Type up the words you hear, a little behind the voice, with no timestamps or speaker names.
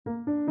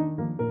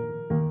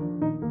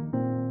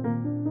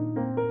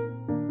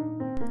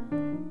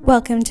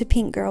Welcome to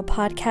Pink Girl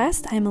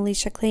Podcast. I'm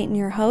Alicia Clayton,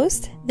 your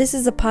host. This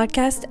is a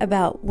podcast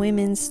about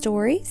women's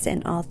stories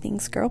and all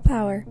things girl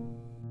power.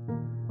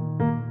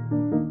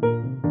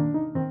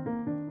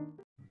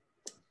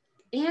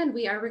 And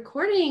we are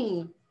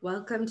recording.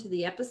 Welcome to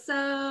the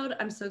episode.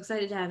 I'm so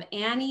excited to have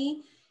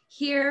Annie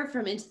here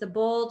from Into the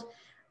Bold.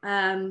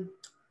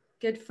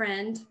 Good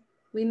friend.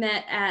 We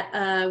met at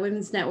a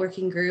women's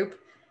networking group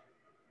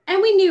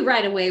and we knew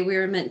right away we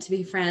were meant to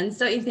be friends,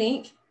 don't you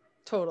think?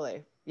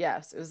 Totally.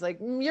 Yes. It was like,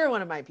 you're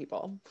one of my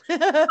people.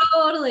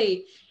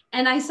 Totally.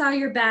 And I saw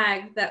your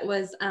bag that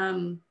was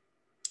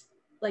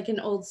like an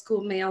old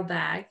school mail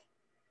bag.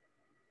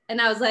 And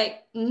I was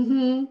like,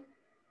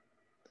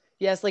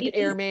 Yes, like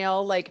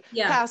airmail, like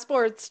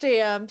passport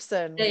stamps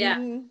and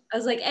I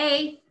was like,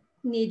 A,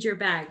 need your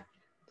bag.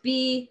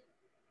 B,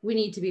 we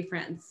need to be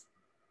friends.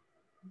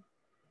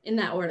 In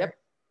that order.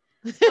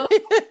 Yep. So-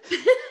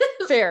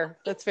 fair.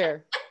 That's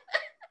fair.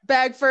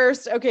 Bag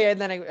first. Okay. And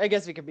then I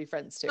guess we could be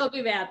friends too. Don't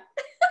be mad.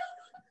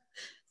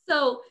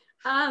 So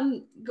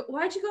why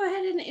don't you go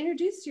ahead and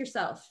introduce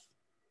yourself?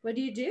 What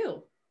do you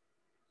do?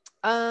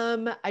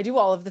 I do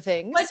all of the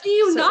things. What do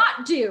you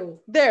not do?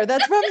 There,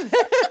 that's probably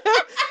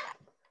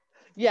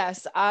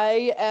Yes,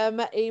 I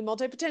am a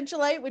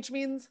multi-potentialite, which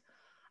means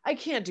I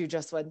can't do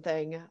just one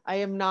thing. I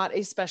am not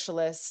a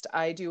specialist.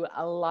 I do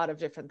a lot of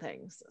different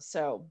things.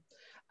 So,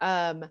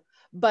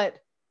 but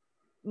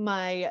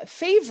my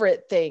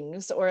favorite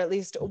things, or at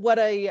least what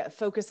I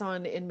focus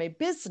on in my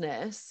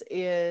business,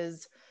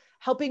 is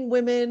helping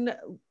women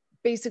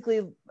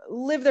basically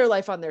live their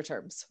life on their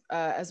terms.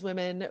 As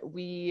women,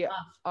 we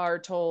are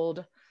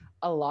told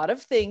a lot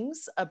of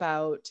things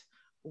about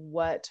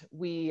what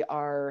we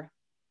are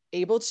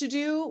able to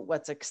do,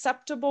 what's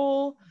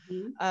acceptable.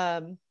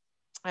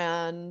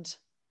 And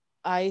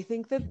I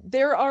think that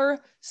there are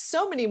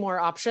so many more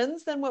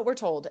options than what we're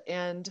told.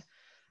 And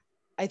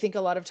I think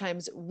a lot of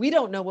times we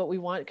don't know what we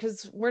want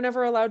because we're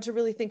never allowed to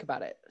really think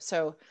about it.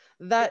 So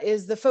that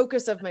is the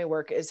focus of my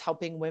work, is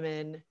helping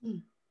women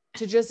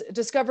to just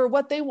discover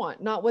what they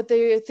want, not what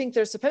they think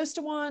they're supposed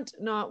to want,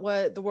 not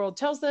what the world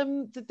tells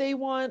them that they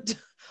want,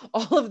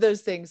 all of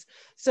those things.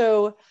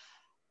 So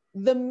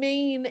the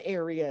main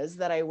areas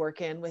that I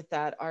work in with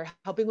that are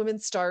helping women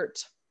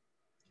start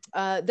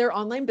their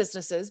online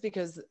businesses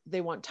because they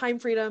want time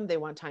freedom, they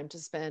want time to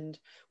spend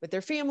with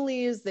their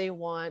families, they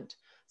want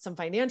some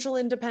financial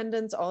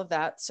independence, all of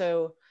that.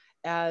 So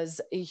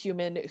as a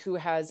human who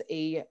has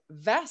a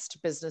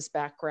vast business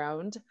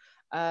background,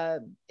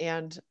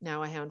 and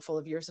now a handful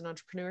of years in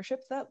entrepreneurship,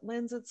 that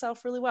lends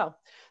itself really well.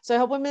 So I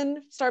help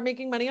women start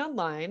making money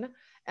online,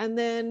 and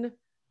then,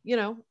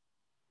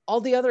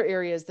 all the other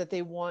areas that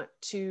they want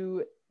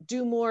to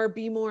do more,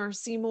 be more,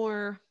 see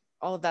more,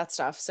 all of that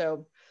stuff.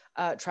 So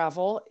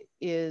travel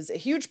is a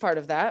huge part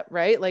of that,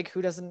 right? Like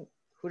who doesn't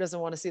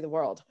want to see the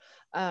world?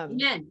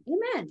 Amen.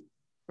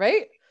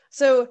 Right?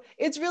 So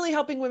it's really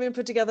helping women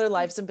put together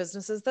lives and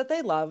businesses that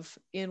they love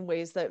in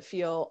ways that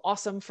feel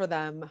awesome for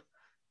them,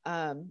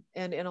 and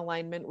in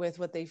alignment with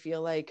what they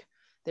feel like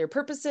their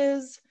purpose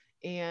is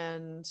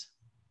and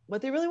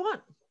what they really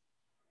want.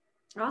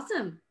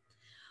 Awesome.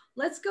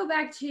 Let's go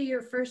back to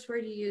your first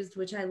word you used,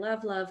 which I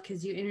love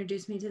because you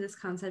introduced me to this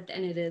concept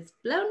and it has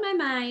blown my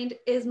mind,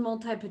 is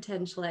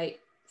multi-potentialite.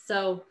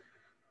 So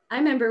I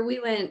remember we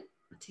went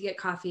to get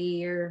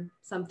coffee or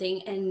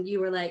something and you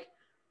were like,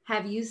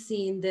 have you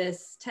seen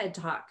this TED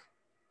Talk?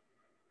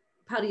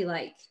 How do you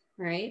like?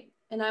 Right?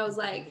 And I was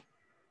like,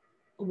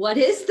 what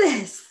is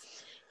this?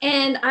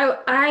 And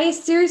I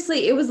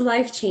seriously, it was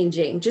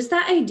life-changing. Just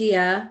that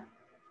idea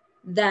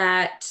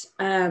that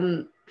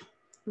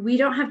we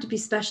don't have to be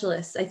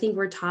specialists. I think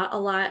we're taught a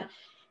lot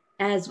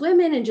as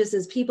women and just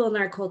as people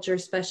in our culture,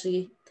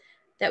 especially,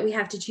 that we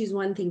have to choose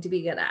one thing to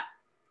be good at.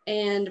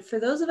 And for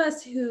those of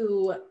us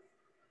who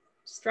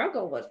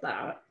struggle with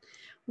that,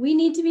 we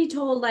need to be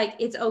told like,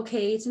 it's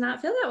okay to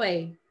not feel that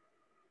way.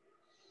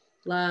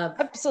 Love.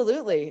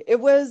 Absolutely. It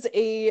was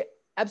a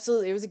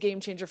game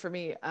changer for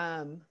me.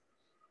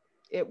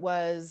 It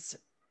was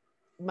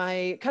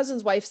my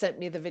cousin's wife sent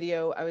me the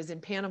video. I was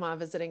in Panama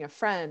visiting a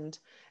friend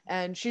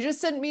and she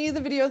just sent me the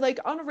video like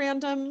on a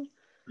random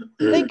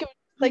link,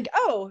 like,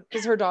 oh,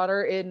 because her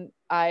daughter and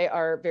I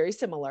are very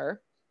similar.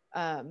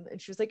 And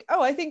she was like,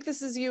 oh, I think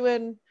this is you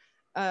and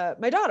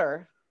my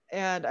daughter.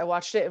 And I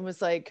watched it and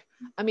was like,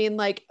 I mean,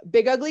 like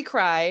big, ugly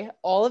cry,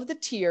 all of the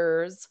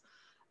tears.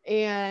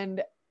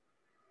 And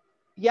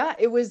yeah,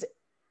 it was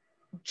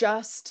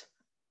just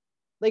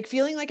like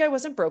feeling like I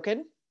wasn't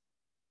broken,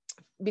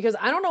 because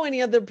I don't know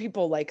any other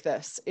people like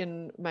this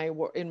in my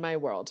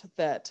world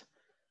that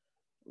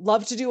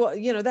love to do,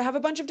 that have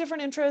a bunch of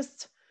different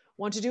interests,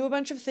 want to do a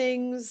bunch of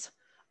things.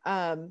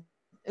 And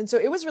so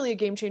it was really a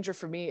game changer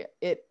for me.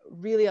 It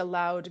really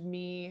allowed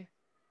me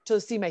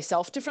to see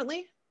myself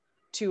differently,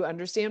 to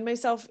understand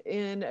myself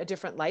in a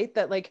different light,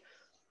 that like,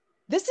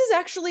 this is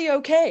actually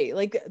okay.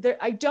 Like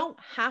I don't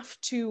have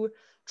to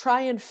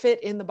try and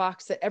fit in the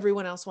box that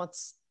everyone else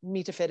wants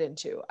me to fit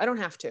into. I don't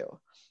have to.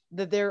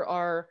 That there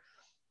are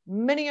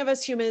many of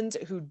us humans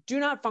who do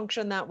not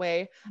function that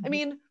way. I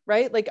mean,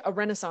 right? Like a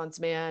Renaissance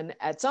man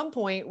at some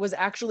point was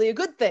actually a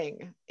good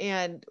thing.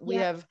 And we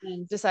have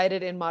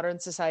decided in modern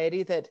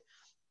society that,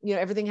 you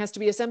know, everything has to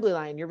be assembly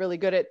line. You're really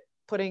good at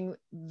putting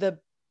the,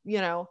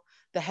 you know,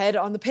 the head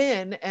on the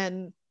pin,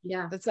 and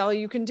that's all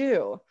you can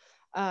do.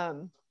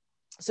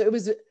 So it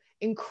was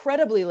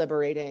incredibly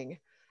liberating.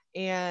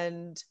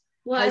 And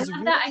well, I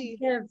love that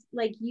idea of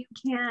like, you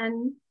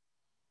can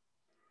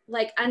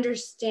like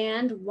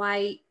understand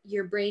why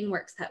your brain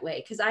works that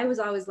way. Cause I was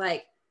always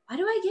like, why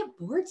do I get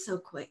bored so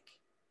quick?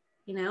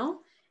 You know?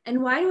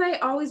 And why do I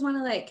always want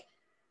to like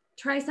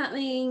try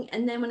something?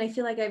 And then when I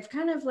feel like I've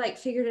kind of like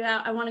figured it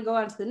out, I want to go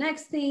on to the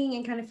next thing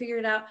and kind of figure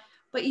it out.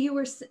 But you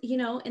were, you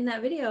know, in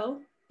that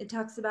video, it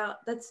talks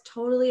about that's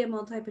totally a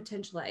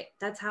multi-potentialite.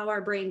 That's how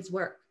our brains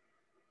work.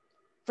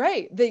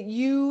 Right. That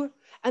you,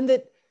 and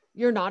that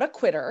you're not a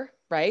quitter,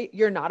 right?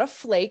 You're not a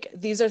flake.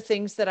 These are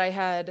things that I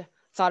had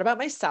thought about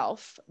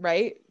myself,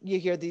 right? You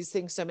hear these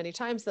things so many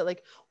times that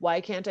like,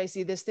 why can't I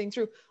see this thing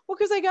through? Well,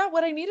 because I got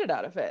what I needed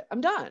out of it.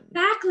 I'm done.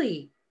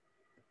 Exactly.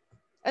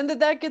 And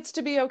that gets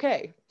to be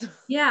okay.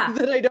 Yeah.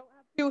 That I don't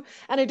have to,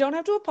 and I don't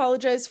have to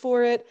apologize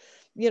for it.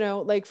 You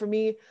know, like for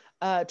me,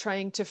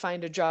 trying to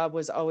find a job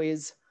was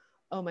always,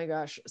 oh my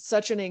gosh,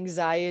 such an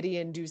anxiety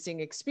inducing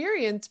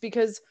experience,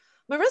 because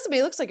my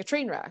resume looks like a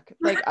train wreck.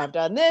 Like I've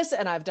done this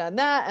and I've done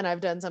that and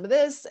I've done some of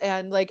this,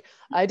 and like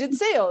I did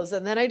sales,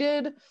 and then I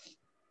did,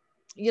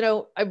 you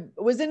know, I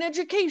was in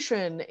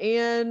education,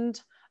 and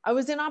I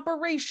was in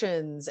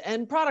operations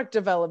and product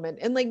development,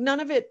 and like none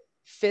of it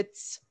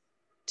fits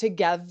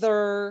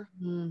together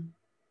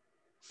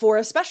for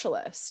a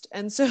specialist.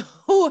 And so,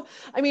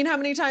 I mean, how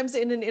many times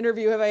in an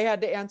interview have I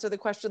had to answer the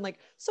question like,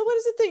 so what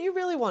is it that you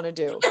really want to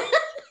do?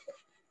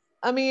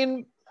 I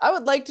mean, I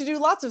would like to do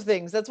lots of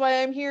things. That's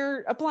why I'm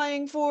here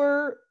applying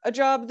for a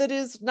job that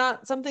is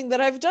not something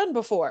that I've done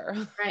before.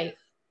 Right.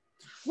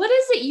 What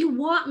is it you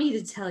want me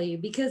to tell you?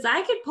 Because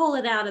I could pull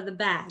it out of the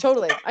bag.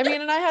 Totally. I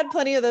mean, and I had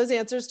plenty of those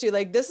answers too.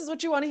 Like, this is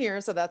what you want to hear,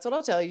 so that's what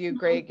I'll tell you.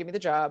 Great. Give me the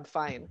job.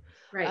 Fine.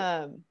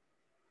 Right.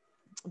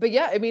 But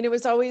yeah, I mean, it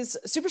was always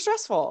super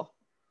stressful.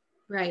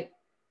 Right.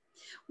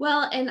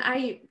 Well, and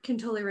I can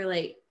totally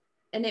relate.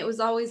 And it was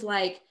always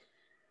like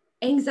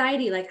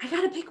anxiety, like I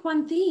got to pick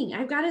one thing.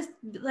 I've got to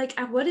like,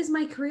 what is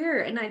my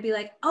career? And I'd be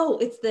like, oh,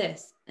 it's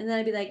this. And then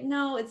I'd be like,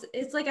 no,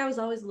 it's like I was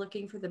always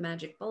looking for the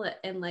magic bullet.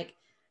 And like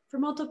for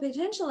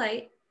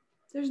multi-potentialite,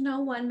 there's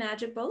no one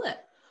magic bullet.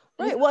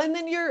 Right. Well, and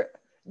then you're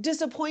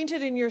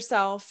disappointed in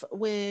yourself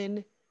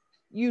when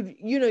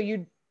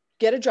you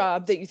get a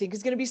job that you think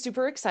is going to be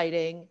super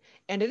exciting,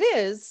 and it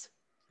is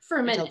for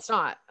a minute. Until it's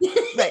not.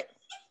 Right.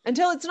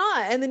 Until it's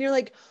not. And then you're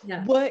like,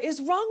 what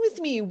is wrong with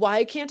me?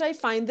 Why can't I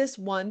find this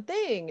one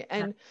thing?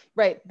 And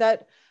right,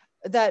 that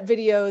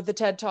video, the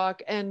TED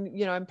Talk, and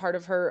you know, I'm part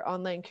of her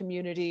online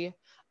community,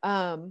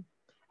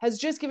 has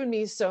just given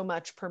me so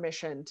much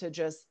permission to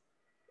just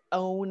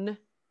own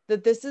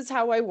that this is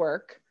how I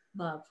work.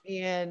 Love.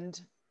 And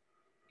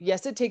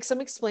yes, it takes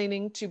some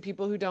explaining to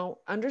people who don't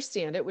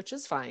understand it, which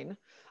is fine.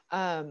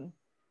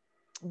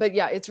 But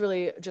yeah, it's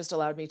really just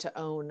allowed me to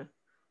own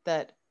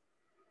that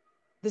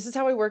this is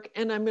how I work,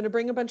 and I'm going to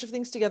bring a bunch of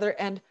things together,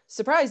 and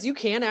surprise, you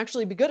can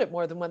actually be good at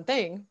more than one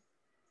thing.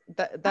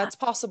 That's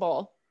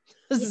possible.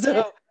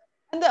 So,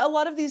 and a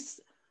lot of these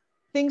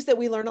things that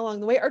we learn along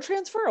the way are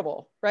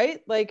transferable,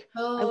 right? Like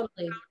I learned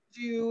how to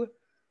do,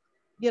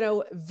 you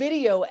know,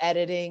 video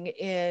editing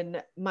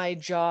in my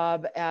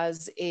job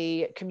as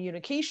a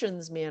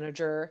communications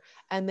manager.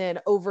 And then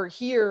over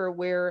here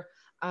where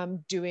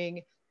I'm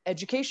doing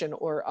education,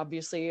 or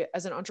obviously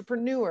as an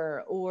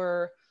entrepreneur,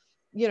 or,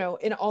 you know,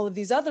 in all of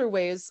these other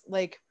ways,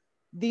 like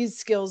these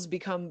skills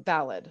become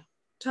valid.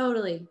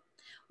 Totally.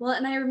 Well,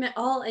 and I remember,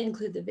 I'll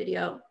include the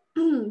video,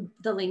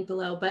 the link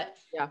below, but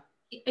yeah,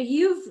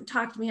 you've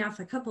talked me off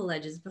a couple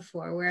ledges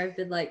before where I've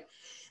been like,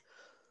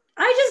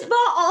 I just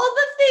bought all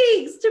the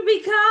things to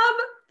become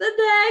the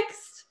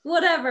next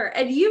whatever.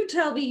 And you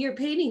tell me your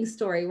painting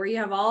story where you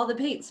have all the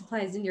paint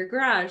supplies in your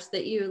garage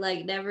that you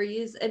like never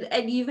use.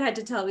 And you've had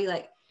to tell me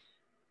like,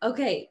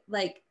 okay,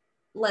 like,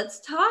 let's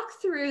talk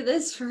through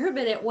this for a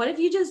minute. What if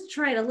you just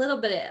tried a little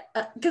bit?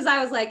 Because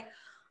I was like,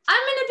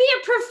 I'm going to be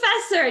a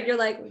professor. And you're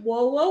like,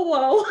 whoa, whoa,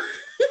 whoa.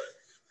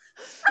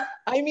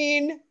 I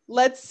mean,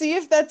 let's see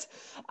if that's,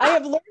 I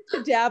have learned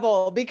to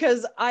dabble,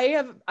 because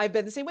I've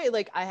been the same way.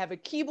 Like I have a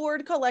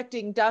keyboard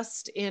collecting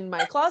dust in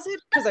my closet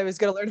because I was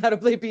going to learn how to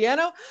play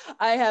piano.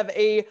 I have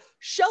a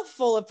shelf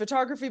full of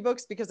photography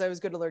books because I was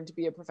going to learn to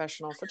be a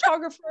professional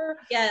photographer.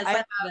 Yes, I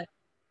love it.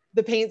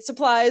 The paint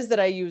supplies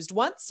that I used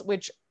once,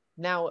 which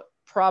now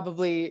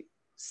probably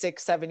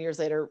 6-7 years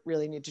later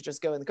really need to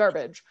just go in the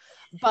garbage.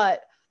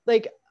 But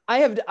like I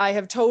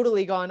have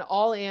totally gone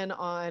all in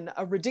on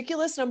a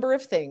ridiculous number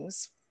of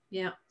things.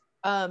 Yeah.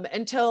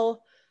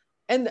 Until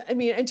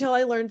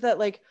I learned that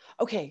like,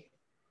 okay,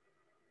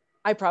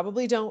 I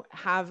probably don't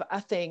have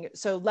a thing.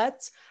 So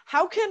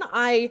how can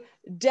I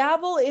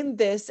dabble in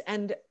this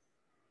and,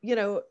 you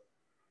know,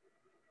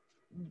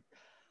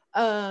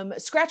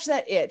 scratch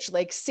that itch,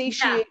 like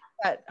satiate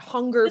that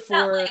hunger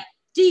without for, like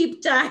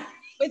deep dive.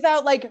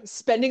 without like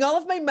spending all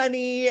of my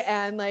money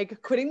and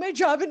like quitting my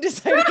job and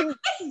deciding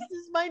this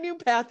is my new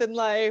path in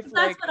life. That's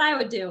Like what I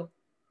would do.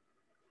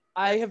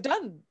 I have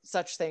done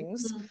such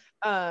things.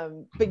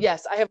 Mhm. But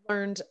yes, I have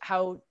learned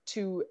how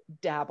to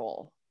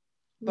dabble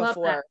Love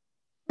that.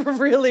 before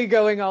really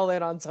going all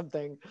in on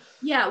something.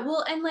 Yeah,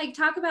 well, and like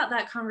talk about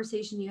that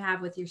conversation you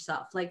have with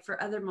yourself, like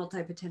for other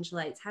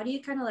multi-potentialites. How do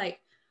you kind of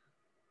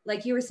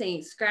like you were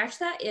saying, scratch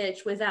that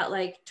itch without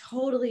like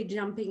totally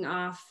jumping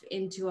off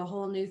into a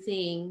whole new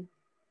thing?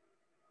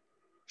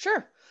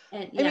 Sure.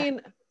 And I yeah,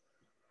 mean,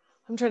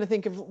 I'm trying to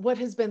think of what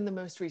has been the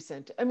most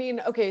recent. I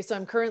mean, okay, so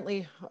I'm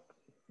currently,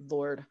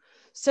 Lord.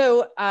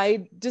 So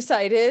I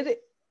decided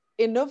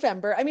in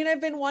November, I mean,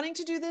 I've been wanting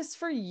to do this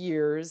for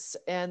years,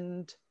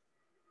 and,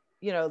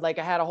 you know, like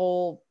I had a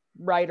whole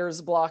writer's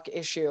block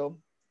issue.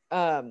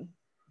 That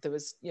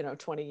was,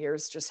 20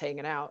 years just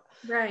hanging out.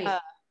 right.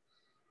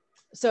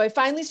 So I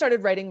finally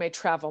started writing my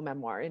travel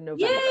memoir in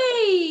November,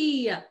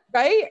 Yay!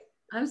 right?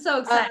 I'm so Uh,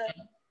 excited.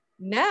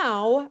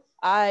 Now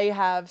I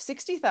have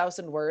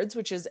 60,000 words,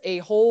 which is a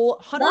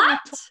whole What?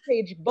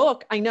 120-page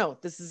book. I know,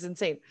 this is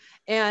insane.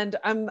 And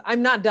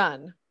I'm not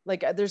done.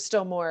 Like there's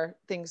still more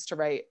things to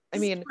write. I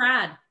This is mean,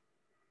 rad.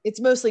 it's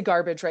mostly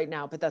garbage right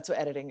now, but that's what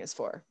editing is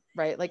for,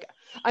 right? Like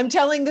I'm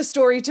telling the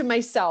story to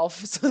myself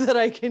so that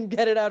I can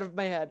get it out of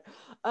my head.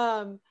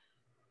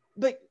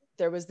 But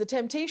there was the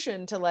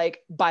temptation to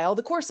like buy all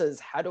the courses.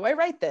 How do I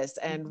write this?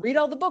 And read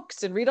all the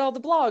books and read all the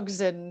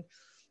blogs and,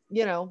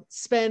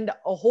 spend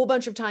a whole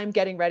bunch of time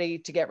getting ready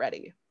to get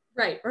ready.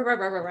 Right.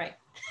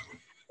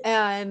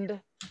 And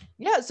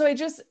yeah, so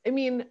I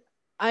mean,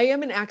 I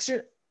am an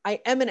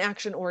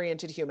action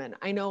oriented human.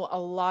 I know a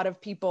lot of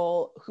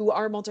people who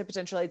are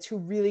multi-potentialites who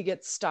really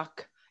get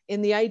stuck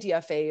in the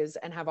idea phase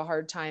and have a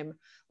hard time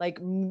like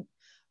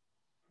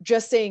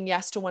just saying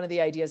yes to one of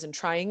the ideas and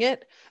trying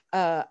it.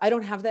 I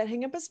don't have that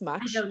hang up as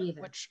much, I don't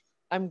either. which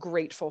I'm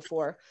grateful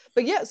for.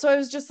 But yeah, so I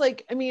was just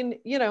like, I mean,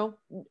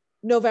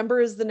 November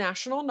is the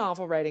National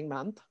Novel Writing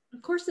Month.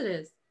 Of course it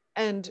is.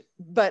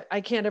 But I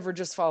can't ever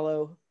just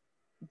follow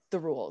the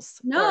rules.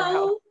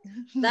 No,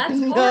 that's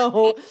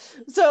no.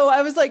 So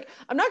I was like,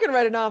 I'm not going to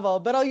write a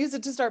novel, but I'll use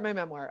it to start my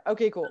memoir.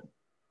 Okay, cool.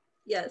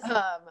 Yes.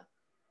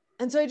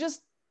 And so I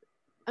just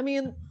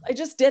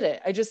did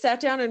it. I just sat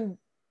down and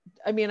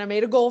I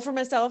made a goal for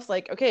myself,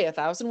 like, okay,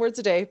 1,000 words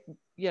a day,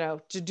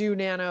 to do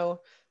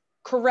nano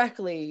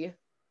correctly.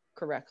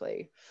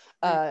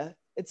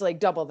 It's like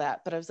double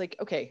that. But I was like,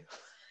 okay,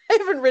 I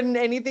haven't written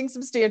anything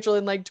substantial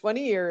in like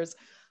 20 years.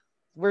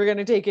 We're going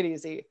to take it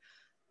easy.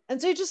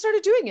 And so I just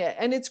started doing it.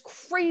 And it's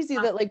crazy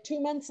that like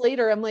 2 months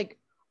later, I'm like,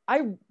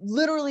 I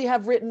literally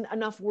have written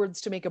enough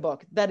words to make a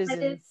book. That is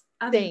insane.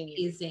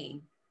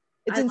 Amazing.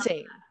 It's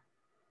insane.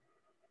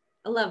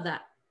 I love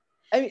that.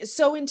 I mean,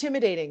 so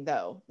intimidating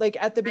though, like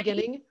at the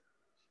beginning.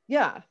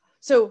 Yeah.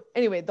 So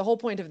anyway, the whole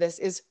point of this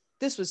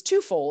was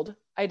twofold.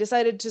 I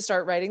decided to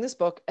start writing this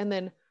book, and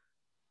then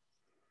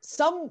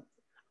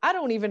I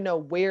don't even know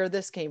where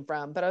this came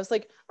from, but I was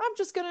like, I'm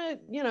just gonna,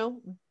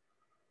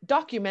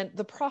 document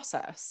the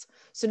process.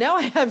 So now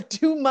I have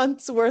 2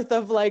 months worth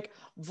of like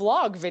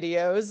vlog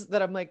videos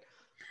that I'm like,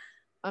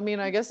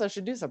 I guess I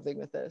should do something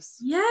with this.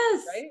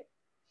 Yes. Right.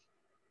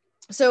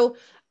 So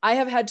I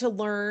have had to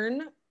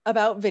learn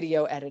about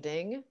video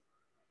editing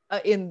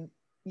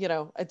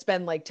it's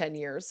been like 10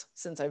 years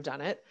since I've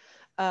done it.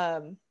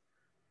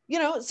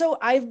 So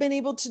I've been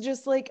able to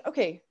just like,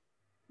 okay,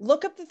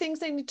 look up the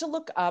things I need to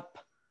look up,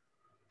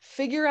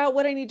 figure out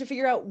what I need to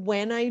figure out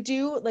when I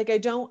do. Like, I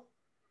don't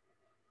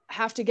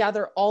have to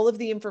gather all of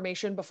the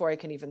information before I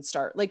can even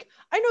start. Like,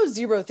 I know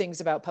zero things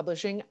about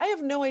publishing. I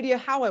have no idea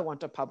how I want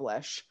to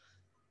publish.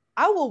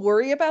 I will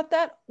worry about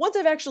that once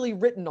I've actually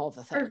written all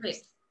the things.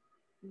 Perfect.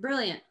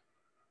 Brilliant.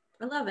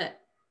 I love it.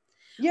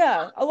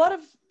 Yeah. A lot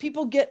of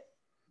people get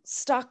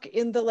stuck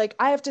in the, like,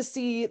 I have to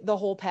see the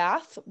whole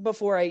path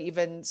before I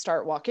even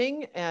start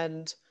walking.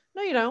 And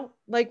no, you don't.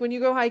 Like when you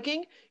go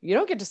hiking, you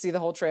don't get to see the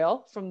whole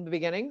trail from the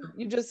beginning.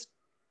 You just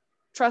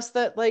trust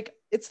that like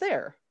it's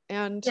there.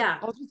 And yeah.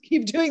 I'll just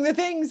keep doing the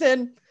things.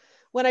 And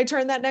when I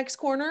turn that next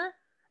corner,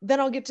 then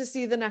I'll get to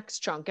see the next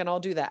chunk and I'll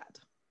do that.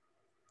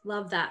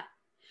 Love that.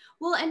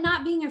 Well, and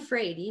not being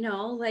afraid,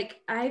 like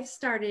I've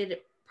started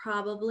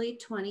probably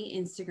 20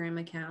 Instagram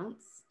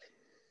accounts.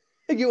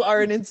 You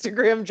are an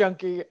Instagram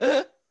junkie.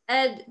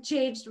 And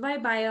changed my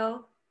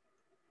bio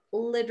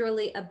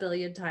literally a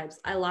billion times.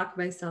 I lock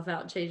myself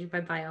out changing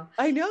my bio.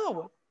 I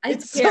know.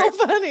 It's scared.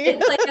 So funny.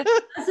 It's like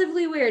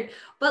obsessively weird,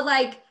 but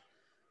like,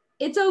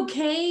 it's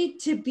okay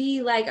to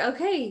be like,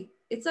 okay,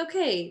 it's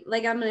okay.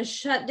 Like I'm going to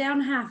shut down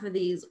half of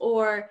these,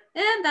 or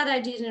that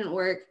idea didn't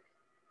work.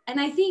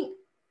 And I think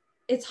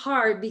it's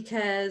hard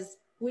because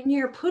when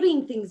you're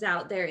putting things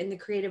out there in the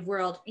creative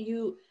world,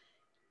 you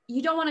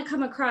don't want to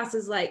come across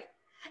as like,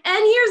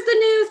 and here's the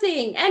new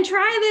thing and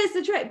try this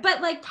and try.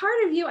 But like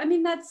part of you,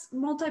 that's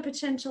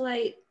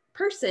multi-potentialite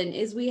person,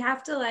 is we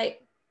have to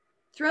like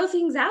throw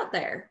things out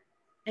there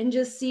and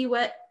just see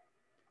what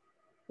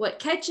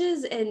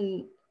catches.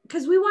 And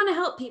because we want to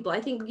help people.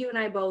 I think you and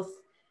I both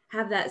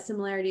have that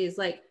similarity is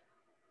like,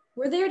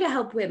 we're there to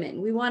help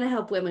women. We want to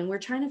help women. We're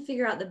trying to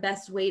figure out the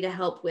best way to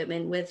help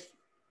women with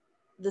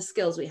the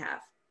skills we have.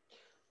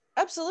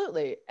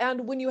 Absolutely.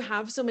 And when you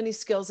have so many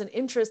skills and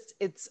interests,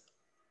 it's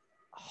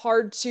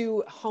hard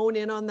to hone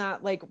in on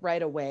that like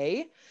right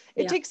away.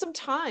 It takes some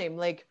time.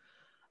 Like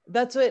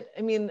that's what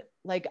I mean.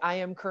 Like I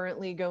am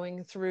currently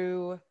going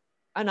through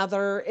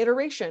another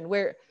iteration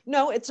where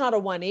no, it's not a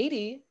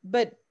 180,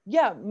 but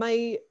yeah,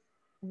 my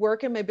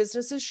work and my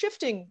business is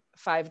shifting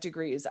 5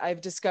 degrees.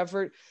 I've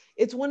discovered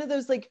it's one of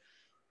those like,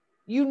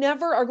 you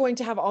never are going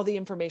to have all the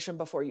information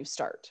before you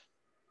start.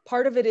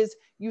 Part of it is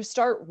you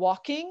start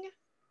walking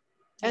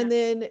and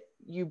then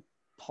you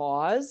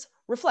pause,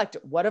 reflect.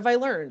 What have I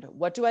learned?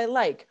 What do I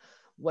like?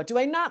 What do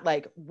I not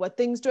like? What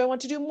things do I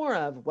want to do more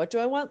of? What do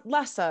I want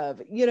less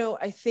of? You know,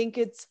 I think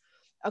it's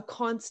a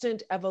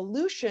constant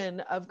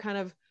evolution of kind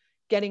of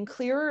getting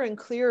clearer and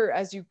clearer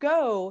as you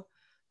go.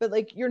 But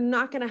like, you're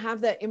not going to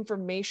have that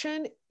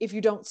information if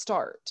you don't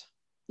start.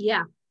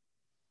 Yeah.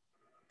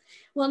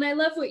 Well, and I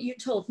love what you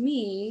told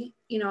me.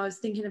 You know, I was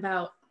thinking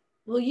about,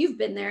 well, you've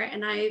been there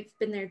and I've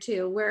been there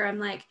too, where I'm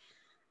like,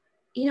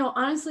 you know,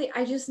 honestly,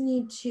 I just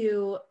need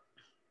to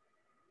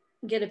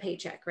get a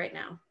paycheck right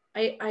now.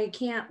 I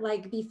can't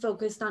like be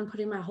focused on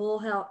putting my whole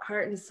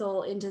heart and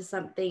soul into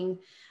something.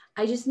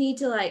 I just need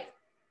to like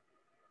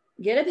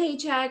get a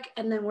paycheck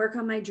and then work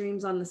on my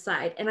dreams on the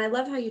side. And I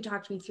love how you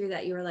talked me through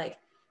that. You were like,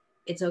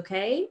 it's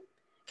okay.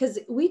 Because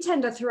we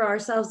tend to throw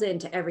ourselves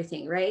into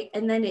everything, right?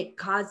 And then it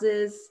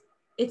causes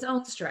its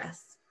own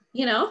stress,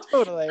 you know?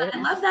 Totally. But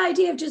I love the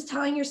idea of just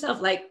telling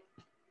yourself, like,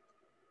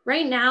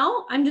 right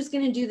now, I'm just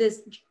going to do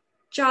this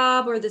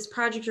job or this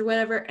project or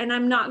whatever, and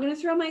I'm not going to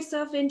throw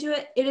myself into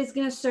it. It is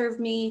going to serve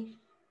me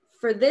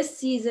for this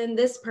season,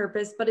 this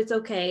purpose, but it's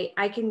okay.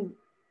 I can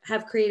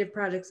have creative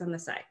projects on the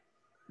side.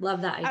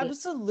 Love that idea.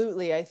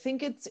 Absolutely. I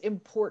think it's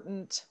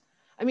important.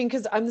 I mean,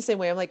 because I'm the same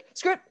way. I'm like,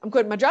 screw it, I'm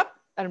quitting my job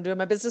and I'm doing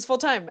my business full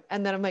time.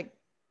 And then I'm like,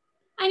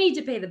 I need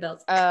to pay the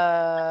bills.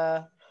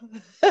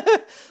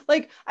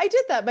 Like I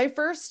did that. My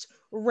first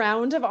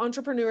round of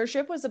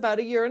entrepreneurship was about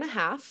 1.5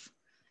 years.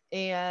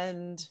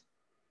 And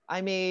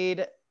I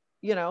made,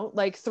 you know,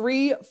 like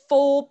 3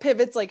 full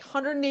pivots, like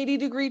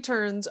 180-degree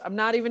turns. I'm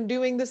not even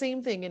doing the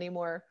same thing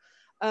anymore.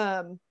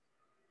 And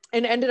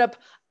ended up,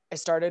 I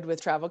started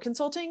with travel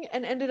consulting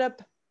and ended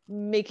up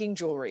making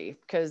jewelry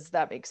because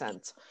that makes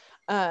sense.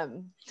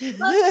 Love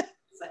it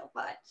so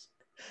much.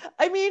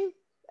 I mean,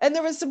 and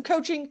there was some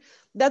coaching.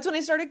 That's when I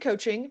started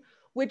coaching,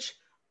 which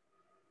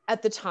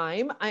at the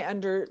time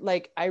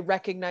I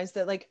recognized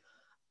that like,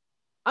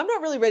 I'm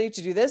not really ready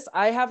to do this.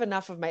 I have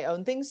enough of my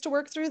own things to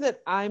work through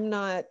that I'm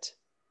not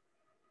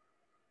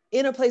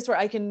in a place where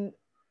I can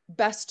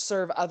best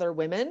serve other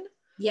women.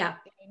 Yeah.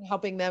 And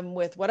helping them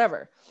with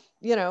whatever,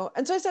 you know?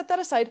 And so I set that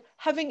aside,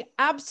 having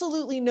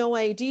absolutely no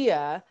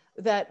idea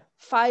that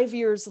 5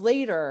 years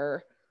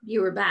later,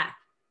 you were back,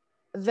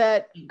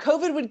 that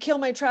COVID would kill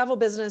my travel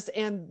business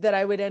and that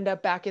I would end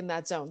up back in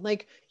that zone.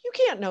 Like you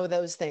can't know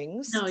those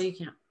things. No, you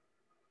can't.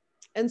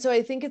 And so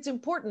I think it's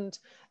important,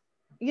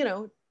 you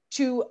know,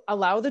 to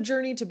allow the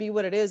journey to be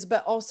what it is,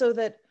 but also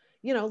that,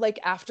 you know, like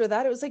after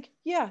that, it was like,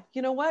 yeah,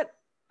 you know what?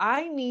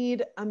 I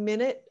need a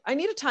minute. I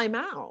need a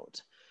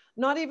timeout.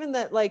 Not even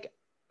that, like,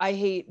 I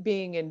hate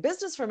being in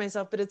business for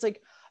myself, but it's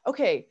like,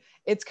 okay,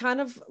 it's kind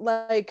of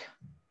like,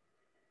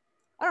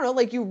 I don't know,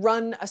 like you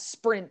run a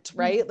sprint,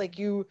 right? Mm-hmm. Like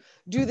you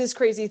do this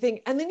crazy thing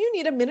and then you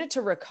need a minute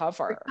to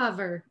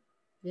recover.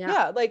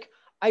 Yeah. Like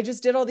I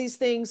just did all these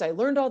things. I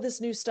learned all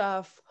this new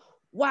stuff.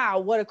 Wow,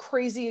 what a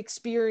crazy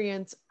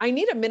experience. I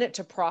need a minute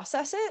to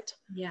process it.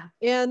 Yeah.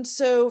 And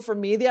so for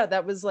me, yeah,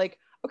 that was like,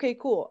 okay,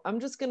 cool. I'm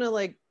just going to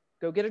like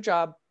go get a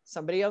job.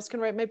 Somebody else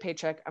can write my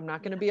paycheck. I'm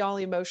not going to be all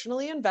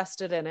emotionally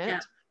invested in it. Yeah.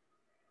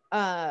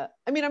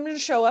 I mean, I'm going to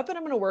show up and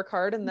I'm going to work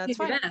hard and that's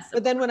fine.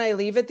 But then when I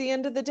leave at the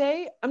end of the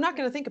day, I'm not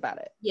going to think about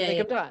it. Yeah. Like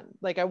I'm done.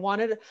 Like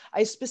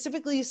I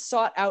specifically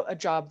sought out a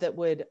job that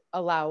would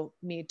allow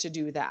me to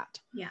do that.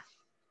 Yeah.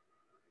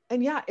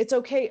 And yeah, it's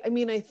okay. I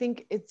mean, I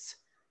think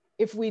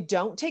if we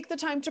don't take the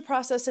time to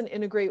process and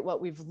integrate what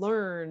we've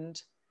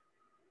learned,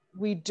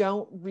 we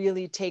don't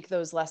really take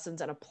those lessons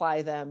and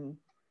apply them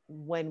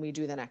when we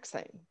do the next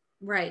thing.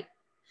 Right.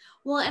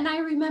 Well, and I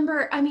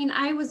remember, I mean,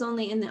 I was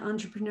only in the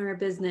entrepreneur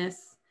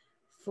business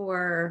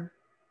for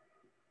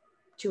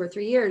 2 or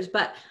 3 years,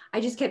 but I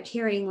just kept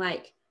hearing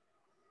like,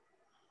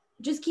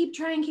 just keep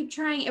trying, keep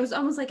trying. It was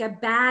almost like a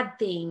bad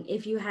thing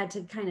if you had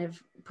to kind of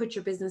put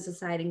your business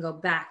aside and go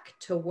back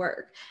to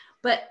work.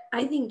 But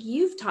I think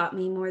you've taught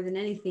me more than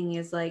anything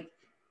is like,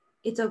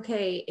 it's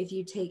okay if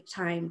you take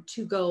time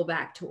to go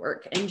back to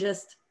work and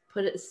just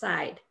put it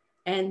aside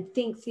and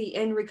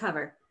and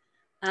recover.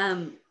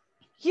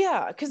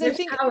 Yeah, because I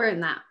think power in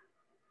that.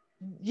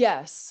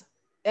 Yes.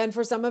 And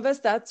for some of us,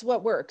 that's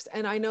what works.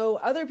 And I know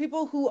other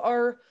people who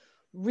are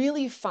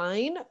really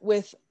fine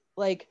with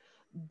like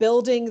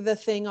building the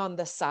thing on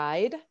the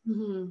side.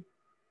 Mm-hmm.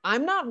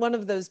 I'm not one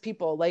of those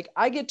people. Like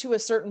I get to a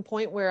certain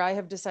point where I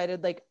have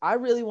decided like, I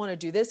really want to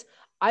do this.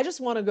 I just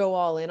want to go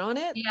all in on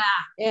it. Yeah.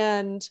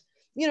 And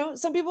you know,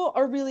 some people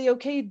are really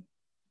okay,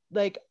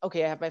 like,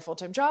 okay, I have my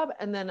full-time job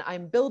and then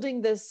I'm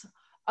building this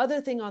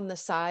other thing on the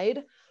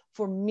side.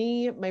 For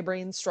me, my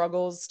brain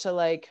struggles to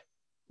like,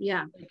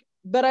 Yeah.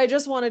 but I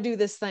just want to do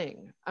this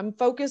thing. I'm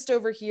focused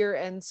over here.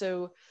 And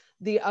so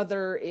the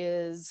other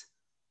is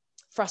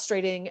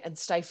frustrating and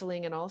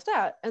stifling and all of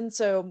that. And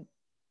so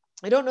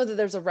I don't know that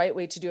there's a right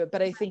way to do it,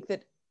 but I think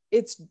that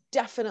it's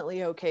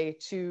definitely okay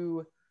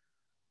to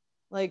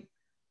like,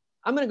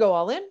 I'm going to go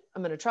all in.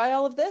 I'm going to try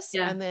all of this.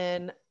 Yeah. And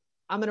then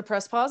I'm going to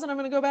press pause and I'm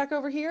going to go back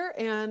over here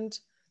and,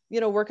 you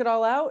know, work it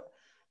all out.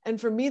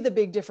 And for me, the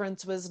big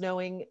difference was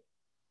knowing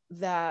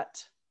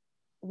that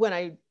when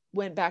I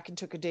went back and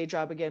took a day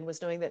job again,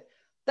 was knowing that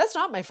that's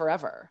not my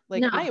forever.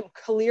 Like, No. I am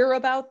clear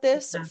about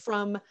this Yeah.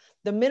 from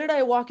the minute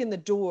I walk in the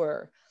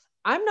door.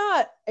 I'm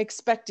not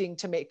expecting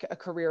to make a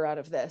career out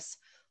of this.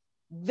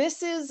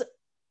 This is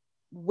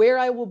where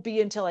I will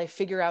be until I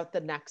figure out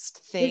the next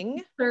thing.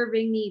 It's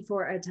serving me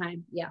for a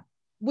time. Yeah.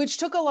 Which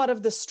took a lot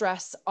of the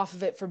stress off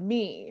of it for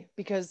me,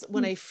 because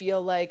when I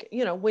feel like,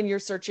 you know, when you're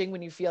searching,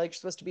 when you feel like you're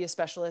supposed to be a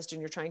specialist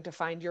and you're trying to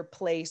find your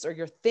place or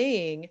your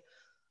thing,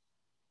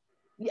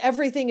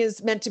 everything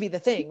is meant to be the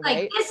thing, Like,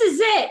 right? this is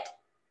it.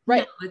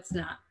 Right. No, it's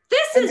not.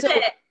 This is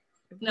it.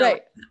 No.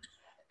 Right.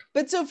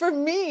 But so for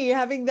me,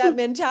 having that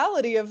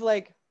mentality of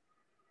like,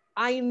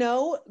 I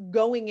know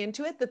going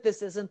into it that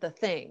this isn't the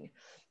thing.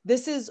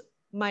 This is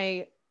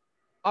my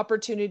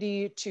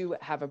opportunity to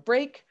have a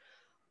break,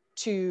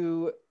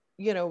 to,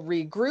 you know,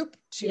 regroup,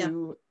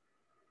 to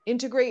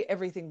integrate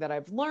everything that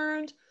I've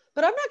learned,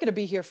 but I'm not going to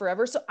be here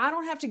forever. So I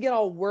don't have to get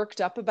all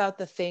worked up about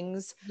the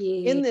things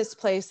in this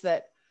place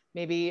that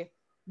maybe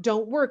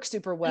don't work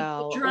super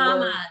well. Like the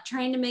drama, or,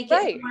 trying to make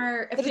right, it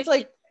more efficient. But it's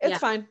like, it's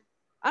fine.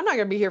 I'm not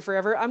going to be here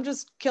forever. I'm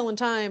just killing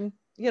time.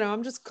 You know,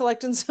 I'm just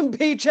collecting some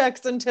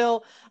paychecks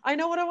until I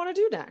know what I want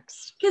to do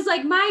next. Because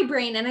like my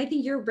brain, and I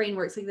think your brain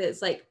works like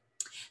this, like,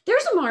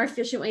 there's a more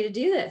efficient way to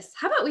do this.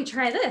 How about we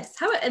try this?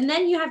 How about, and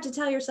then you have to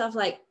tell yourself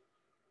like,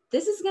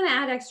 this is going to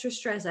add extra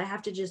stress. I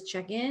have to just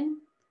check in,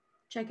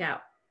 check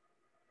out.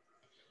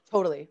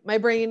 Totally. My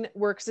brain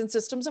works in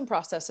systems and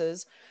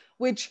processes,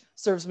 which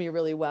serves me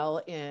really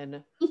well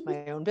in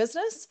my own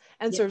business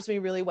and serves me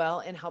really well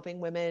in helping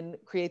women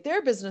create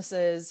their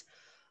businesses.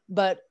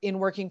 But in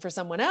working for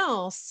someone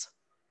else,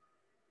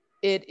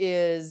 it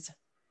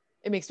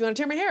makes me want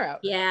to tear my hair out.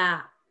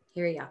 Yeah.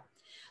 Here we go.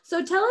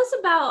 So tell us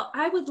about,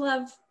 I would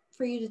love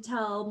for you to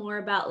tell more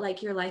about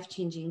like your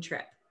life-changing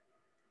trip.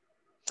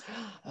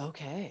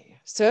 Okay.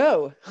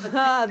 So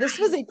this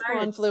was a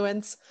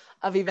confluence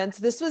of events.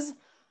 So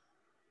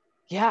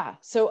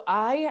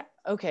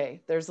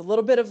there's a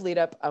little bit of lead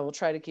up. I will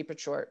try to keep it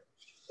short.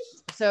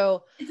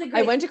 So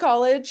I went to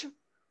college.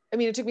 I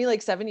mean, it took me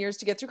like 7 years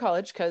to get through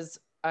college because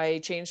I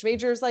changed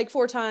majors like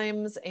 4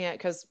 times, and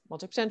because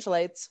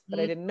multi-potentialites, but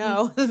I didn't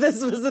know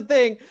this was a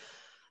thing.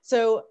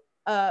 So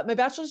my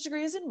bachelor's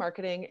degree is in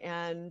marketing,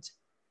 and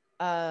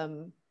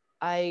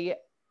I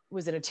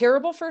was in a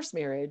terrible first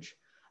marriage.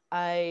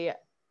 I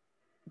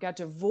got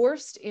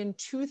divorced in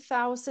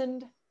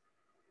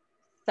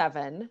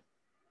 2007.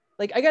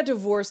 Like, I got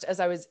divorced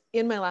as I was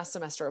in my last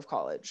semester of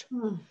college.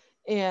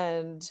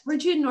 And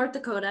weren't you in North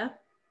Dakota?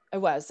 I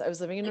was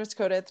living in North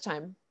Dakota at the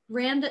time.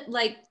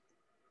 Like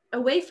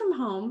away from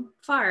home,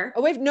 far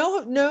away.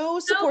 No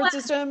support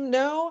system.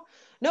 Nope.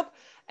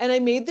 And I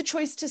made the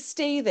choice to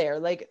stay there.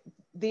 Like,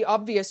 the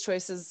obvious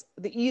choices,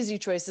 the easy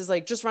choices,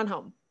 like just run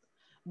home.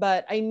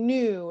 But I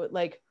knew,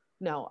 like,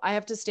 no, I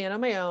have to stand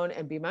on my own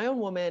and be my own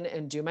woman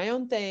and do my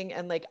own thing.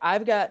 And like,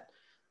 I'm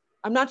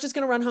not just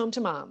going to run home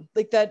to mom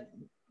like that.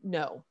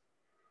 No,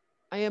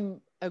 I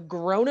am a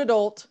grown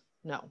adult.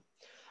 No.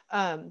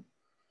 So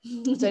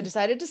I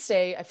decided to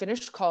stay. I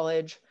finished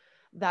college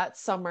that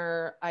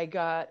summer. I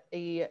got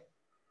a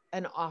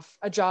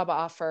job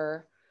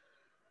offer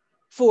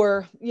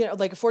for, you know,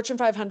 like a Fortune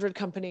 500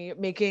 company,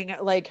 making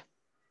like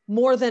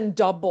more than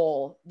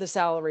double the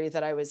salary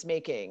that I was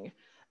making.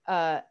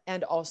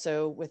 And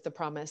also with the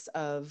promise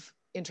of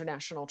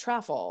international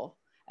travel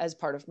as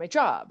part of my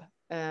job.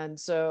 And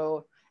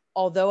so,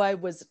 although I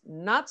was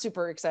not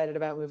super excited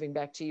about moving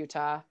back to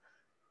Utah,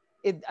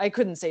 I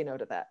couldn't say no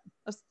to that.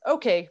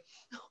 Okay,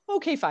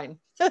 fine.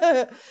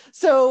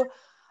 So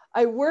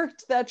I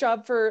worked that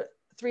job for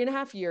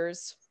 3.5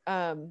 years.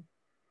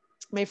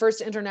 My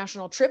first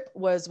international trip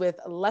was with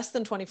less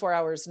than 24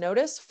 hours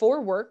notice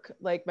for work.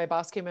 Like, my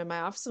boss came in my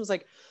office and was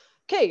like,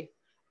 okay,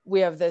 we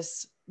had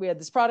this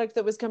product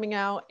that was coming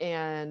out,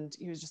 and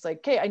he was just like,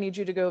 okay, I need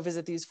you to go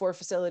visit these 4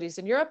 facilities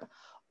in Europe.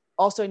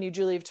 Also, I need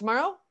you to leave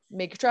tomorrow,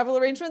 make your travel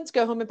arrangements,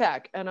 go home and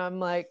pack. And I'm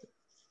like,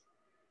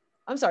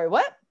 I'm sorry,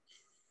 what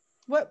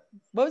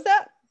was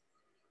that?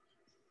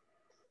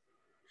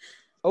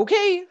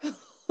 Okay,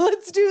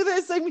 let's do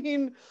this. I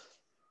mean,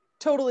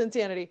 total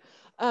insanity.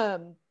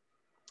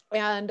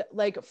 And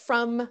like,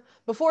 from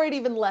before I'd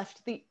even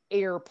left the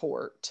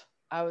airport,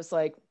 I was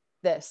like,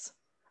 this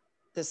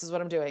is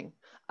what I'm doing.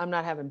 I'm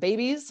not having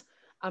babies.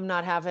 I'm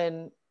not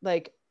having,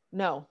 like,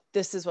 no,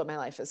 this is what my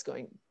life is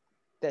going.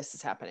 This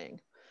is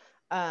happening.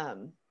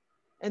 And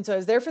so I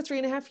was there for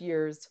 3.5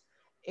 years.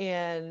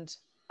 and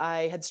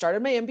I had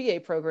started my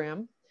MBA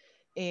program,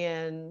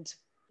 and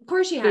of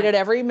course you had. Hated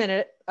every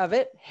minute of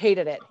it,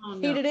 hated it, Oh,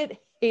 no.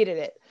 hated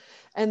it.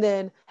 And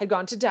then had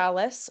gone to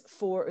Dallas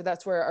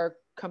that's where our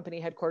company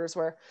headquarters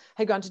were,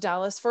 had gone to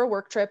Dallas for a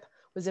work trip,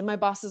 was in my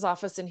boss's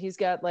office, and he's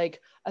got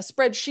like a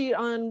spreadsheet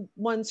on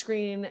one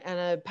screen and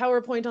a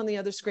PowerPoint on the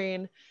other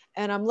screen.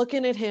 And I'm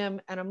looking at him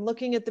and I'm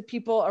looking at the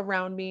people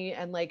around me,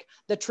 and like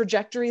the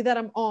trajectory that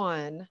I'm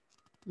on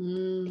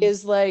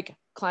is like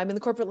climbing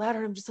the corporate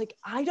ladder. I'm just like,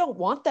 I don't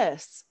want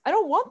this. I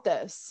don't want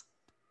this.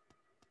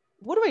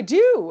 What do I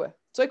do?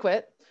 So I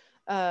quit.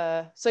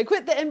 So I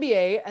quit the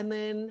MBA, and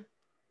then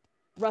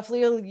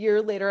roughly a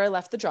year later, I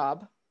left the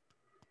job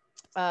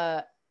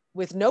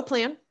with no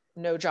plan,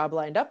 no job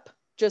lined up.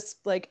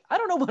 Just like, I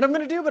don't know what I'm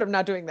going to do, but I'm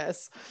not doing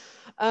this.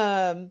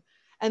 And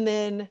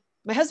then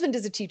my husband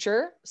is a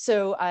teacher,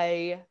 so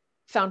I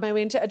found my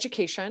way into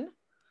education,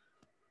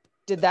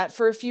 did that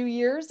for a few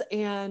years.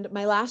 And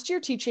my last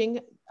year teaching,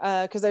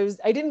 because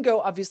I didn't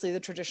go obviously the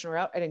traditional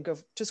route. I didn't go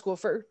to school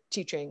for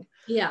teaching.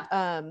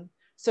 Yeah.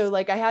 So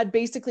like I had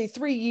basically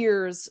 3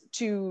 years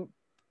to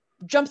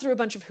jump through a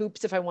bunch of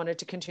hoops if I wanted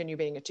to continue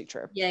being a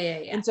teacher. Yeah.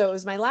 And so it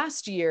was my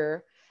last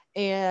year,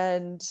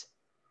 and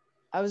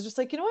I was just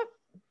like, you know what?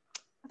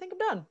 I think I'm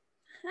done.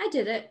 I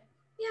did it.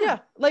 Yeah.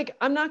 Like,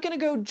 I'm not going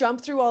to go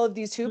jump through all of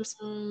these hoops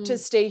to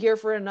stay here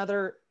for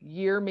another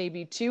year,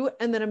 maybe 2,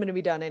 and then I'm going to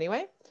be done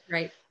anyway.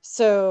 Right.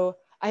 So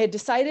I had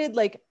decided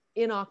like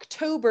in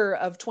October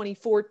of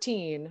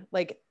 2014,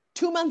 like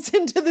 2 months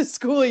into the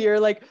school year,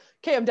 like,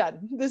 okay, I'm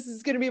done. This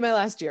is going to be my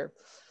last year.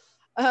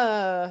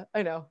 I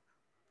know.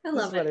 I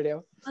love it. What I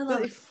do. I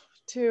love it.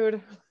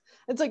 Dude,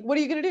 it's like, what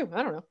are you going to do?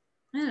 I don't know.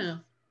 I don't know.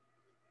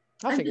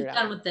 I'll figure it out.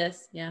 I'm done with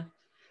this. Yeah.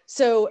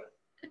 So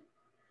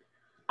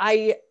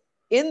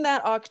in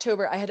that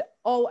October,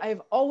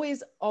 I've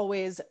always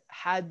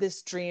had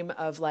this dream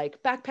of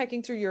like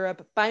backpacking through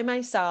Europe by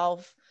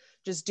myself,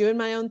 just doing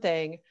my own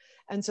thing.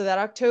 And so that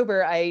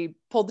October, I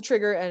pulled the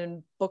trigger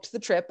and booked the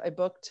trip. I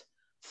booked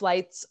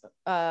flights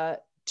to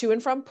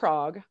and from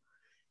Prague.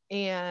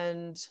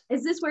 And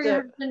is this where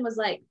your husband was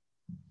like,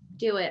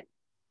 do it,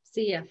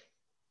 see ya?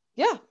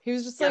 Yeah, he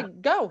was just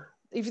like, go.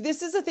 If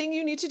this is a thing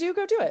you need to do,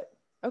 go do it.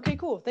 Okay,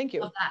 cool. Thank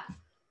you. Love that.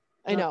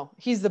 I know.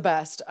 He's the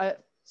best.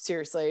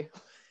 Seriously.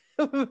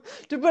 To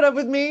put up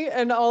with me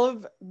and all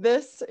of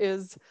this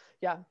is,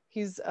 yeah,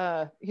 he's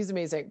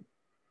amazing.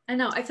 I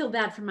know. I feel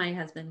bad for my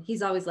husband.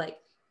 He's always like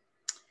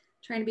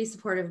trying to be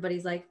supportive, but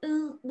he's like,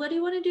 what do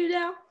you want to do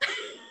now?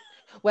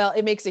 Well,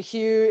 it makes it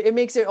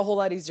a whole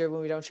lot easier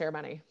when we don't share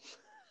money.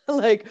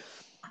 Like,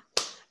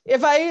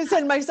 if I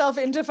send myself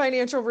into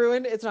financial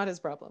ruin, it's not his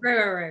problem.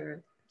 Right.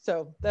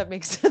 So that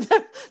makes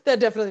that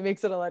definitely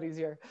makes it a lot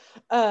easier.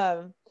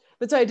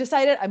 But so I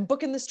decided I'm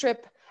booking this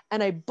trip,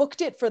 and I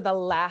booked it for the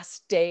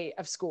last day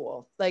of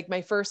school. Like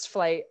my first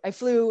flight, I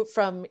flew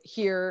from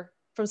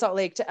Salt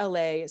Lake to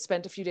LA,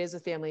 spent a few days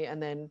with family,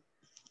 and then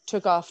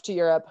took off to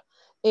Europe.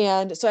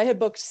 And so I had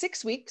booked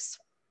 6 weeks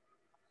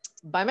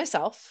by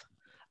myself.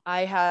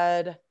 I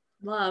had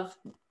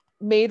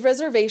made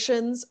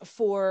reservations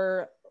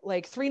for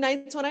like 3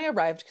 nights when I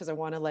arrived, because I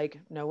want to like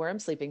know where I'm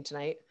sleeping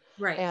tonight.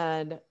 Right.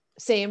 And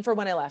same for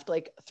when I left,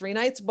 like 3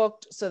 nights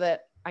booked so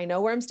that I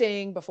know where I'm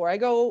staying before I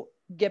go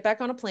get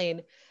back on a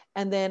plane.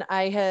 And then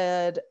I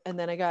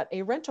got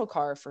a rental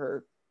car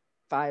for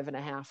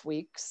 5.5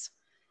 weeks.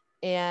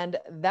 And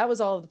that was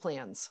all of the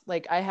plans.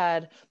 Like I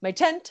had my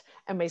tent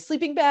and my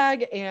sleeping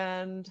bag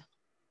and,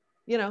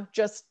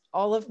 just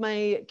all of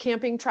my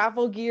camping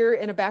travel gear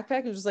in a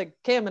backpack. It was just like,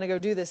 okay, I'm going to go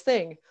do this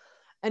thing.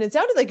 And it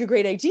sounded like a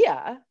great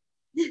idea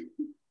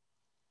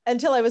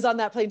until I was on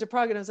that plane to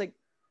Prague, and I was like,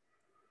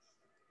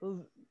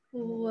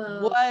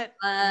 whoa,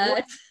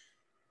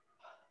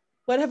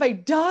 what have I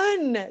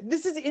done?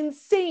 This is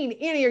insane.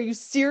 Annie, are you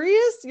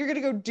serious? You're going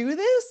to go do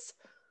this?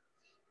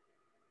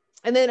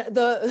 And then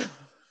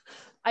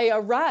I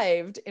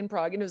arrived in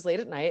Prague, and it was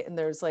late at night, and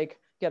there's like,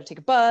 you got to take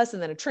a bus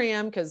and then a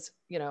tram, because,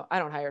 I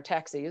don't hire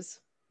taxis.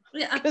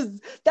 Yeah.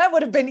 Because that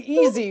would have been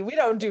easy. We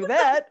don't do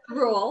that.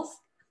 Rules.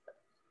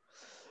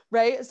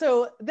 Right.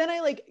 So then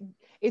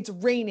it's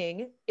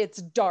raining,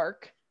 it's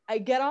dark. I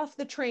get off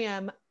the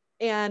tram,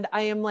 and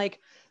I am like,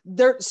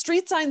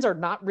 street signs are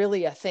not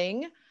really a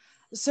thing.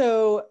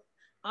 So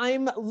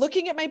I'm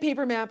looking at my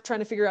paper map, trying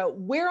to figure out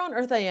where on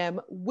earth I am,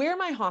 where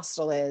my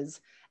hostel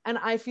is. And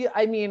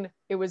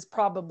it was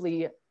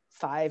probably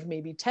 5,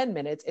 maybe 10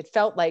 minutes. It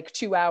felt like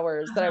 2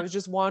 hours that I was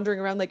just wandering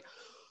around. Like,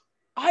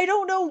 I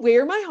don't know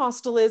where my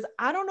hostel is.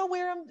 I don't know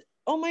where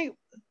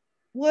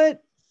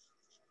what?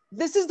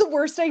 This is the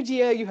worst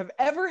idea you have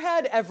ever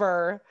had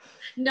ever.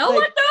 No one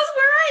knows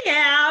where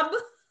I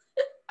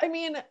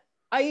am.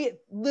 I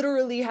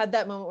literally had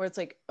that moment where it's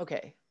like,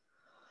 okay,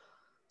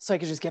 so I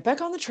could just get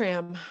back on the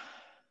tram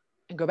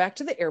and go back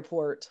to the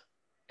airport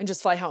and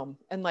just fly home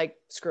and like,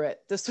 screw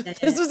it. This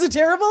was a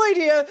terrible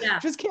idea. Yeah.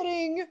 Just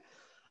kidding.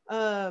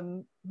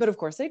 But of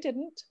course I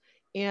didn't.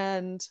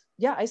 And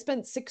yeah, I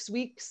spent 6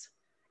 weeks,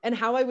 and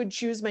how I would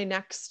choose my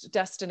next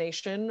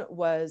destination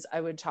was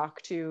I would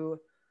talk to,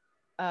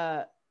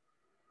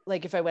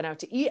 like if I went out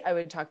to eat, I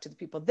would talk to the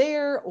people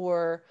there,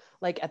 or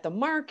like at the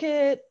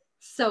market.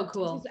 So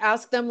cool. Just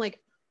ask them like,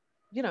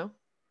 you know,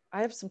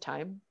 I have some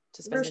time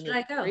to spend Where in should your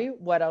I go? country.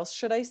 What else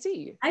should I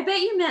see? I bet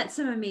you met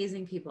some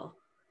amazing people.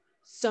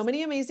 So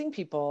many amazing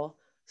people,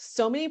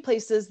 so many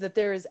places that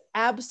there is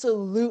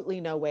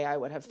absolutely no way I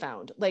would have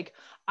found. Like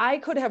I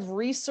could have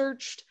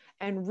researched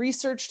and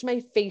researched my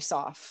face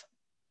off,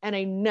 and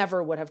I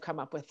never would have come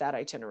up with that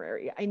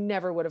itinerary. I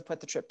never would have put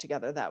the trip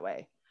together that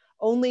way.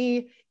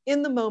 Only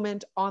in the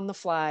moment, on the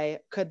fly,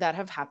 could that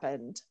have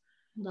happened.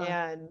 Love.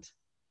 And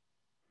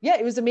yeah,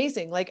 it was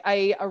amazing. Like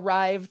I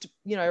arrived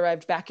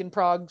back in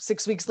Prague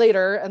 6 weeks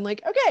later, and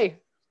like, okay,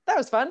 that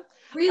was fun.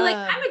 Were you like,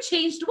 I'm a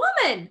changed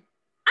woman.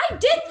 I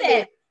did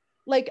this.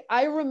 Like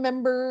I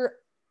remember,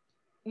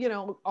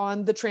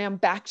 on the tram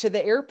back to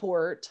the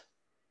airport,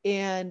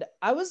 and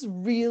I was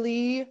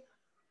really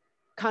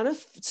kind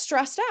of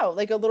stressed out,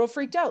 like a little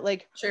freaked out.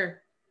 Like,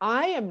 sure,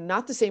 I am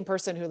not the same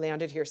person who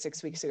landed here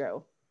 6 weeks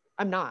ago.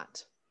 I'm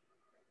not.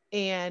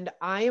 And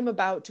I am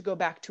about to go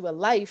back to a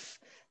life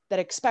that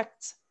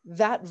expects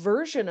that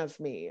version of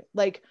me.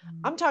 Like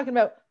I'm talking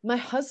about my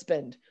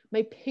husband,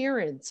 my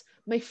parents,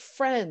 my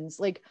friends.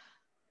 Like,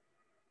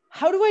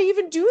 how do I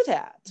even do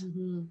that?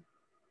 Mm-hmm.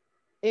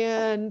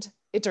 And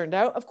it turned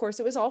out, of course,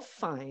 it was all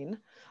fine.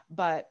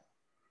 But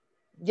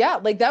yeah,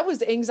 like that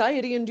was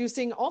anxiety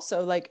inducing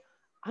also. Like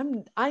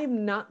I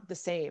am not the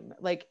same.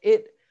 Like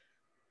it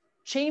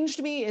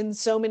changed me in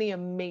so many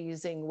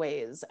amazing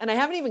ways. And I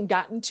haven't even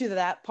gotten to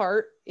that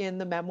part in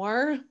the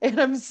memoir.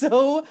 And I'm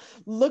so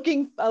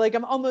like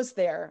I'm almost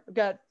there. I've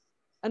got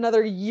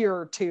another year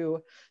or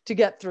two to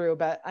get through,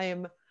 but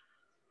I'm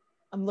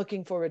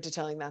looking forward to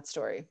telling that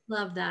story.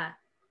 Love that.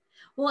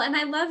 Well, and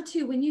I love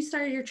too, when you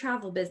started your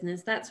travel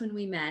business, that's when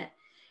we met.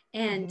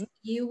 And Mm-hmm.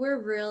 you were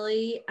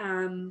really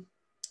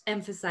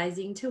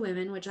emphasizing to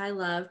women, which I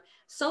love,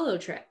 solo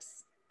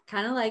trips,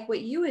 kind of like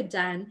what you had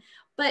done,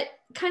 but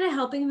kind of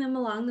helping them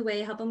along the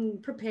way, help them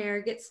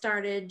prepare, get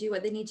started, do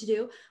what they need to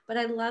do. But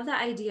I love the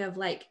idea of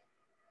like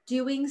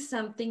doing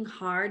something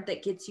hard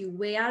that gets you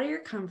way out of your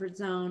comfort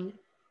zone,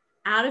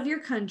 out of your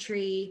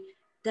country,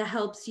 that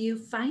helps you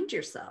find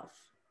yourself.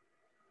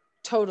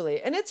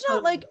 Totally. And it's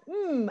not like,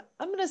 I'm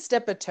going to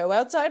step a toe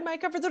outside my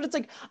comfort zone. It's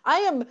like, I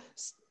am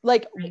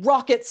like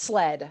rocket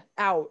sled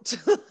out.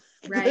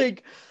 Right.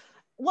 Like,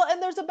 well,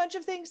 and there's a bunch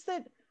of things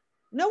that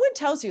no one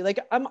tells you. Like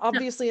I'm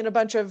obviously in a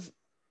bunch of,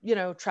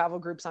 travel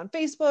groups on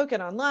Facebook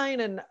and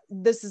online. And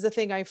this is a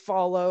thing I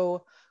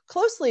follow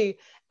closely.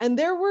 And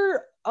there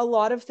were a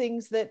lot of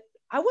things that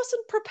I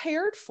wasn't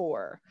prepared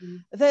for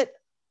that,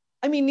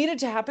 I mean, needed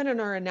to happen and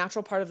are a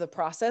natural part of the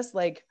process.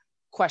 Like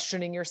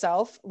questioning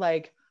yourself,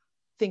 like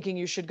thinking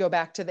you should go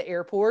back to the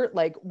airport,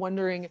 like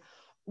wondering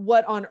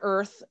what on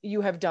earth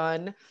you have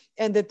done,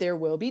 and that there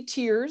will be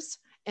tears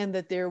and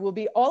that there will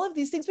be all of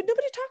these things, but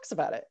nobody talks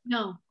about it.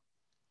 No.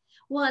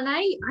 Well, and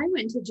I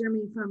went to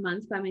Germany for a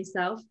month by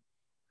myself,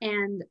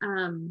 and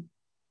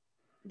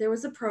there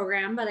was a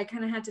program, but I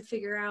kind of had to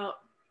figure out,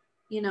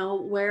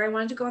 where I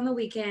wanted to go on the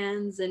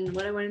weekends and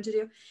what I wanted to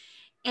do.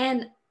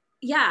 And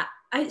yeah,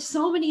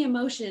 so many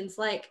emotions.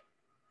 Like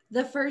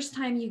the first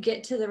time you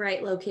get to the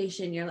right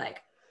location, you're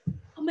like,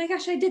 oh my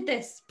gosh, I did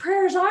this.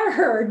 Prayers are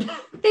heard.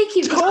 Thank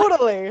you.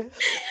 Totally.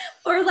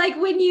 Or like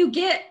when you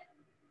get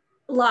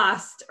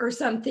lost or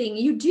something,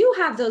 you do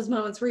have those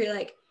moments where you're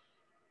like,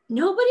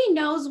 nobody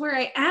knows where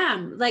I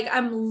am. Like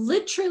I'm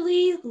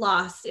literally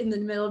lost in the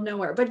middle of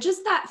nowhere. But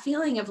just that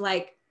feeling of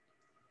like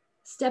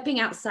stepping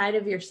outside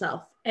of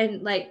yourself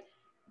and like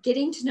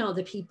getting to know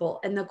the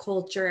people and the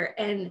culture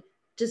and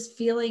just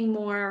feeling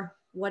more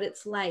what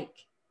it's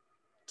like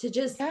to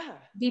just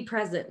be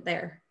present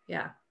there.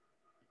 Yeah.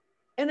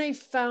 And I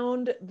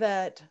found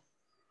that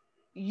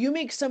you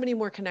make so many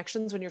more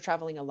connections when you're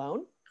traveling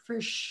alone. For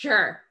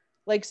sure.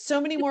 Like so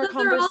many more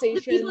conversations. All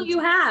the people you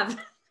have.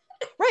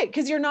 Right.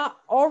 Because you're not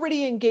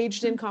already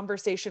engaged in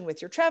conversation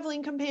with your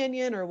traveling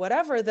companion or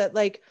whatever, that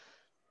like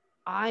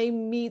I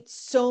meet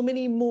so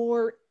many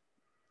more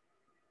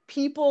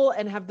people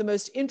and have the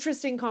most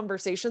interesting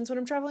conversations when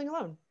I'm traveling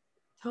alone.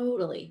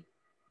 Totally.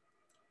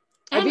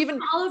 And even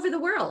all over the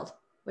world,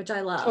 which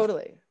I love.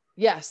 Totally.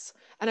 Yes.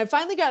 And I've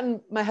finally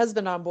gotten my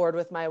husband on board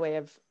with my way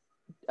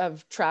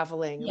of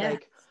traveling. Yeah.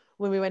 Like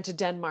when we went to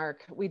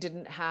Denmark, we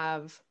didn't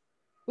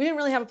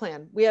really have a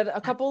plan. We had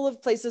a couple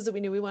of places that we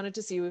knew we wanted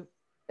to see.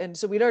 And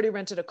so we'd already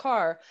rented a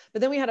car,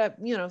 but then we had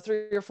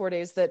 3 or 4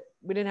 days that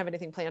we didn't have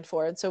anything planned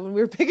for. And so when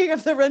we were picking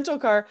up the rental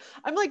car,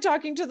 I'm like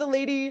talking to the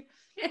lady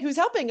who's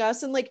helping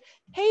us and like,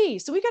 hey,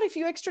 so we got a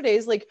few extra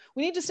days. Like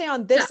we need to stay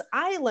on this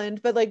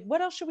island, but like,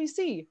 what else should we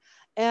see?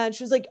 And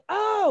she was like,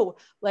 oh,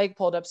 like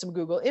pulled up some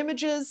Google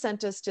images,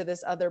 sent us to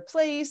this other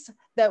place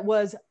that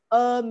was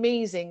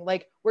amazing.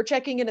 Like we're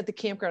checking in at the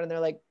campground and they're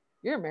like,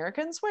 you're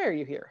Americans? Why are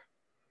you here?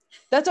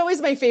 That's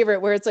always my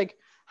favorite, where it's like,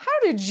 how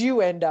did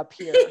you end up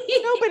here?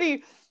 Nobody.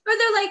 Or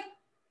they're like,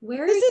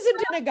 where this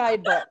isn't in a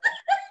guidebook.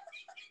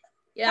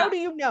 Yeah. How do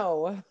you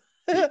know?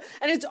 And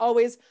it's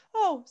always,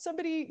 oh,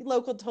 somebody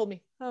local told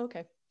me. Oh,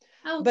 okay.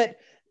 Oh. But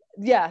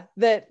yeah,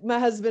 that my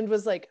husband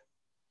was like,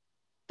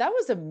 that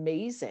was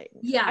amazing.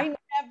 Yeah. I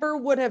never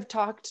would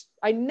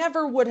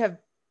have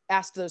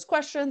asked those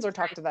questions or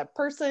talked to that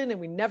person,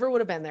 and we never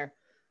would have been there.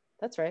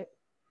 That's right.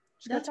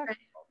 That's right.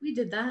 We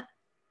did that.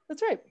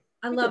 That's right.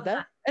 I We love did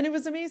that. And it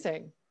was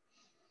amazing.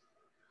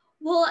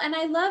 Well, and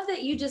I love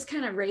that you just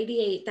kind of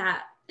radiate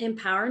that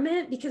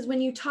empowerment, because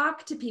when you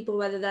talk to people,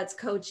 whether that's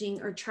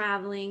coaching or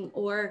traveling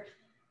or,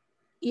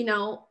 you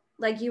know,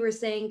 like you were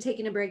saying,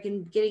 taking a break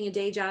and getting a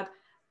day job,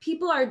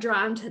 people are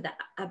drawn to that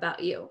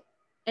about you.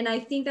 And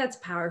I think that's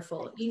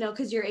powerful, you know,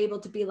 because you're able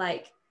to be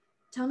like,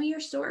 tell me your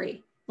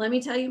story. Let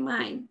me tell you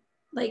mine.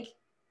 Like,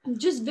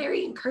 just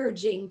very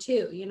encouraging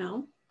too, you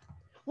know?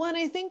 Well, and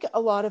I think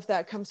a lot of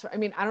that comes from, I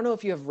mean, I don't know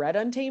if you have read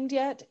Untamed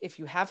yet. If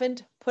you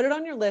haven't, put it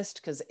on your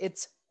list because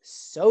it's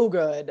so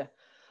good.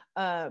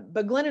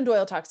 But Glennon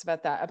Doyle talks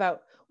about that,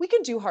 about we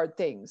can do hard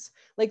things.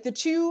 Like the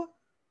two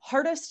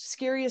hardest,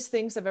 scariest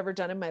things I've ever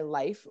done in my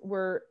life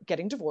were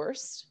getting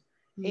divorced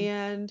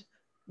and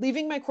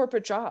leaving my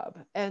corporate job.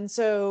 And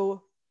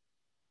so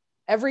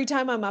every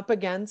time I'm up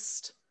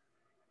against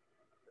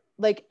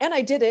like, and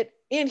I did it,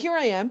 and here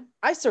I am,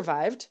 I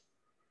survived,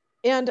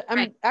 and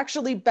I'm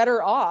actually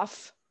better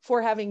off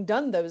for having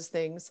done those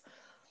things.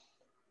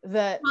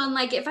 That, well, and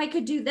like, if I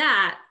could do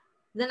that,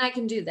 then I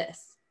can do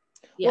this.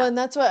 Yeah. Well, and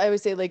that's what I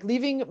would say, like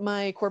leaving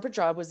my corporate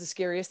job was the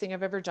scariest thing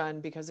I've ever done,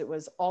 because it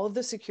was all of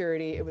the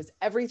security. It was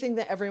everything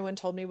that everyone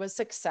told me was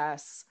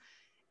success.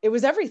 It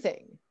was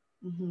everything.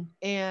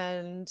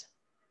 And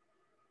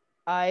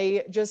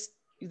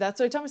that's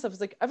what I tell myself, is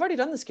like, I've already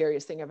done the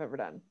scariest thing I've ever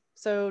done.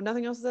 So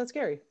nothing else is that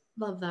scary.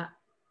 Love that.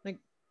 Like,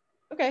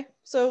 okay,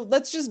 so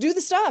let's just do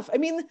the stuff. I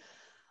mean,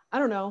 I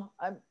don't know.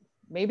 I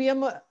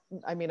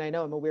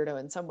know I'm a weirdo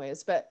in some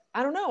ways, but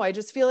I don't know. I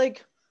just feel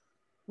like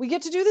we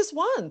get to do this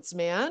once,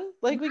 man.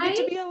 Like we get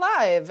to be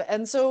alive.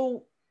 And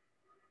so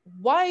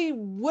why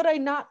would I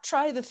not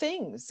try the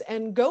things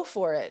and go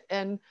for it?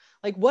 And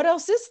like, what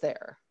else is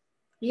there?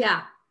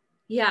 Yeah.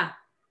 Yeah.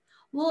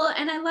 Well,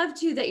 and I love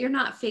too that you're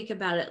not fake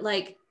about it.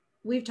 Like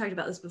we've talked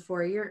about this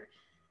before. You're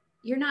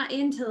not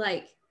into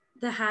like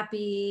the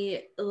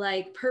happy,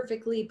 like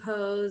perfectly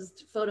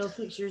posed photo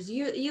pictures.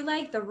 You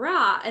like the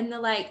raw and the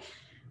like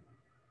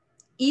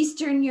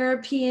Eastern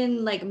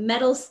European like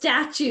metal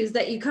statues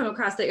that you come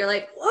across that you're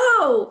like,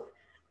 whoa.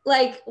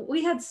 Like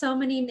we had so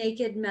many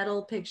naked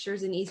metal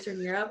pictures in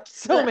Eastern Europe.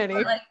 So many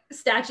like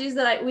statues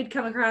that we'd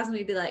come across and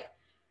we'd be like,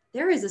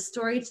 there is a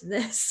story to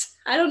this.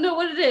 I don't know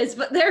what it is,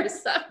 but there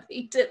is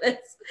something to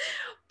this.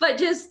 But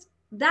just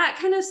that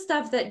kind of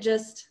stuff that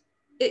just,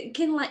 it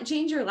can like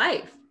change your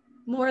life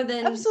more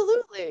than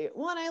absolutely.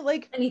 Well, and I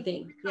like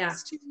anything. Yeah.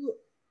 To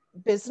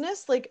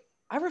business, like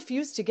I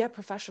refuse to get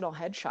professional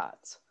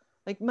headshots.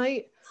 Like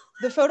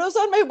the photos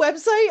on my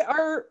website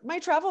are my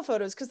travel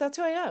photos, because that's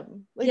who I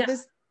am. Like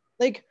this,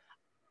 like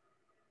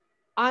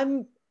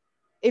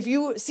if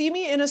you see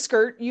me in a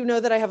skirt, you know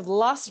that I have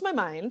lost my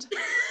mind.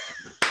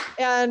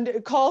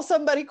 And call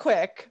somebody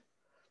quick.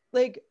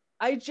 Like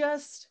I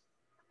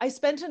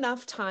spent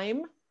enough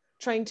time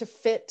trying to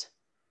fit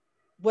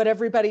what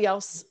everybody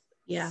else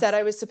said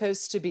I was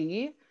supposed to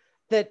be,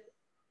 that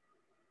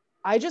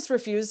I just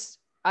refused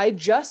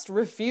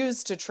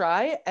to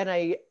try, and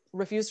I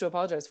refuse to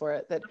apologize for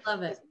it. That I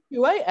love it.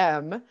 Who I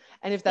am.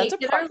 And if that's a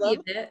problem,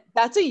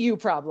 that's a you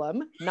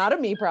problem, not a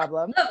me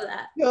problem. Love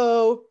that.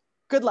 So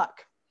good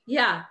luck.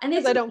 Yeah. And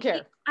I don't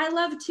care. I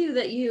love too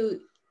that you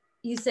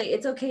say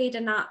it's okay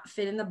to not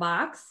fit in the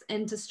box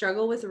and to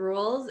struggle with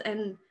rules,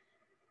 and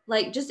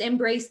like just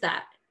embrace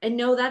that and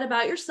know that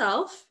about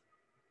yourself,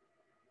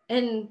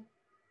 and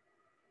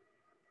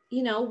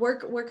you know,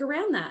 work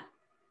around that.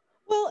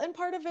 Well, and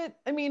part of it,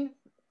 I mean,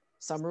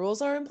 some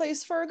rules are in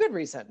place for a good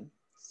reason.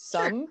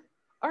 Some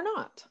are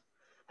not.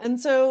 And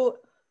so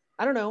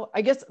I don't know,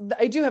 I guess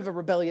I do have a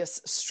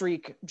rebellious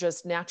streak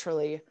just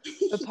naturally.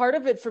 But part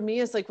of it for me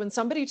is like when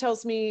somebody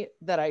tells me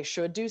that I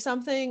should do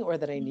something or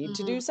that I need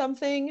to do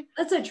something.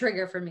 That's a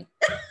trigger for me.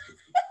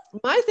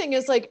 My thing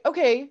is like,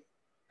 okay,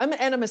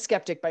 I'm a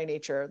skeptic by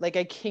nature. Like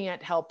I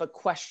can't help but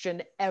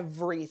question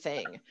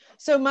everything.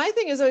 So my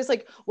thing is always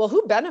like, well,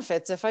 who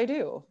benefits if I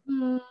do?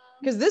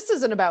 Because this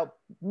isn't about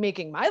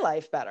making my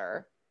life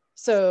better.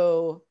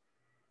 So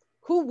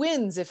who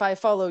wins if I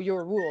follow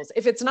your rules?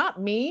 If it's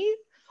not me,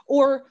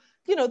 or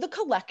you know, the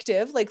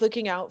collective, like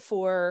looking out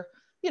for,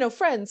 you know,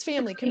 friends,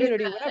 family,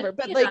 community, whatever.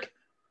 But like,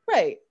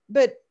 right.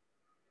 But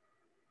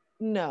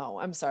no,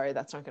 I'm sorry.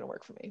 That's not going to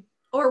work for me.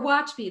 Or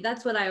watch me.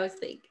 That's what I always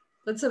think.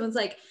 When someone's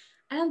like,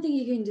 I don't think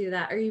you can do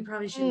that, or you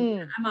probably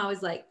shouldn't. I'm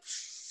always like,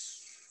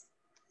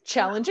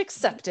 challenge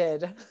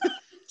accepted.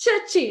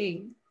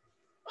 Cha-ching.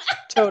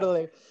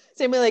 Totally.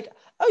 Same way, like,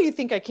 oh, you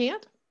think I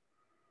can't?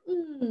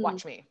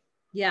 Watch me.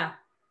 Yeah.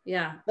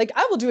 Yeah. Like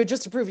I will do it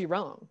just to prove you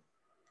wrong.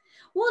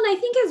 Well, and I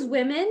think as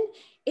women,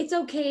 it's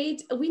okay.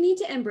 We need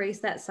to embrace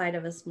that side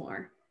of us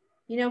more,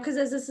 you know, because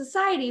as a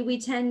society,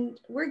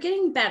 we're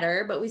getting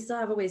better, but we still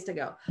have a ways to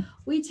go.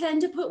 We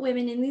tend to put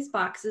women in these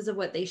boxes of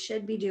what they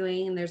should be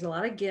doing. And there's a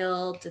lot of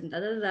guilt and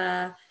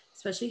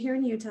especially here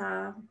in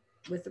Utah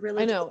with the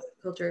religious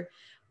culture.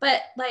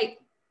 But like,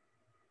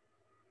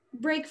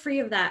 break free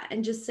of that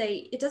and just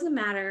say, it doesn't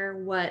matter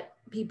what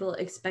people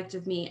expect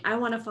of me. I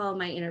want to follow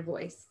my inner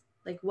voice,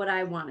 like what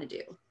I want to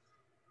do.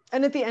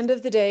 And at the end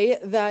of the day,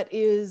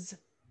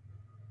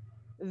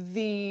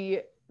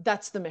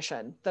 that's the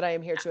mission that I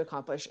am here to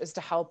accomplish, is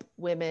to help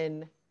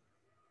women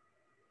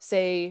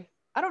say,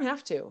 I don't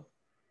have to.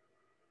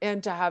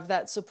 And to have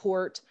that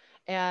support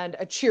and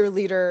a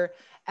cheerleader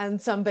and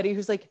somebody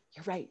who's like,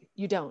 you're right,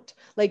 you don't.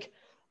 Like,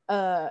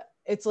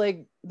 it's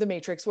like the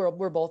Matrix, where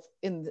we're both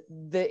in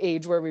the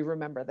age where we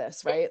remember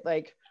this, right?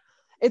 Like,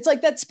 it's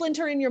like that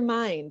splinter in your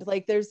mind.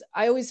 Like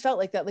I always felt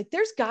like that. Like,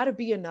 there's gotta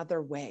be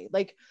another way.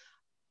 Like,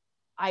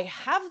 I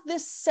have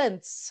this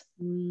sense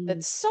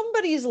that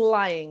somebody's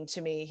lying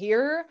to me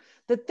here,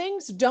 that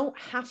things don't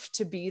have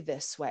to be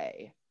this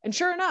way. And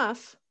sure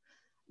enough,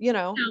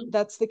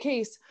 that's the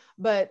case.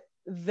 But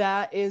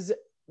that is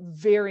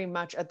very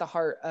much at the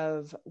heart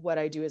of what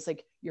I do, is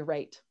like, you're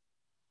right.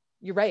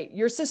 You're right.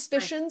 Your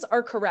suspicions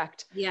are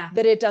correct. Yeah.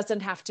 That it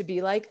doesn't have to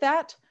be like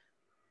that.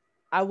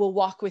 I will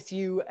walk with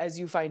you as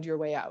you find your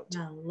way out.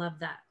 I love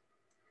that.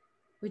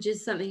 Which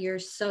is something you're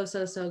so,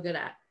 so, so good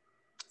at.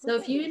 So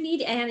if you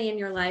need Annie in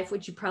your life,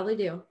 which you probably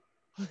do,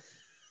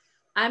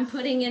 I'm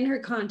putting in her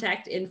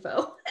contact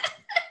info.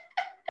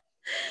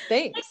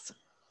 Thanks.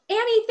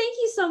 Annie, thank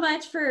you so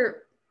much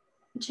for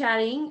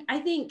chatting. I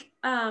think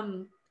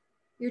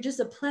you're just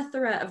a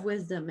plethora of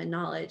wisdom and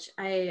knowledge.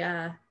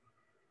 I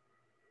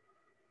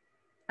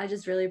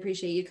just really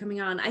appreciate you coming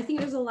on. I think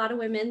there's a lot of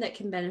women that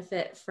can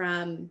benefit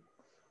from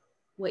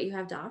what you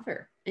have to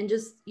offer and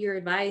just your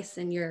advice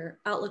and your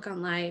outlook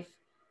on life.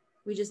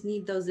 We just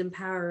need those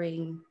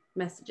empowering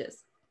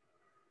messages.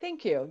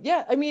 Thank you.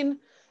 Yeah. I mean,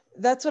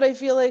 that's what I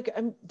feel like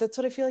I'm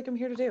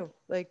here to do.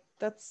 Like,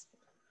 that's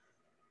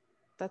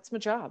my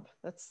job.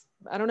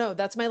 I don't know.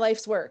 That's my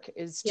life's work,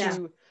 is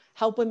to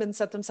help women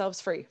set themselves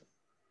free.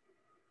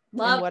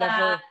 Love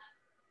that.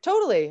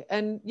 Totally.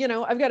 And,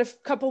 I've got a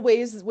couple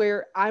ways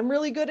where I'm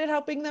really good at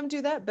helping them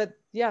do that. But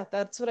yeah,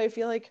 that's what I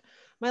feel like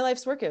my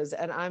life's work is.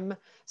 And I'm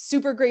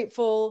super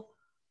grateful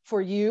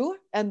for you,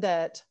 and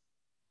that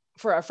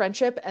for our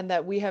friendship, and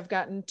that we have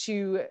gotten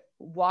to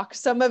walk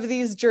some of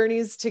these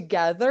journeys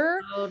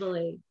together.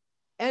 Totally.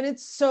 And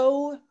it's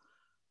so,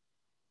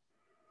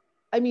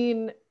 I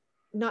mean,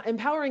 not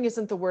empowering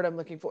isn't the word I'm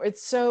looking for.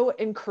 It's so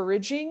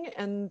encouraging,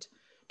 and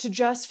to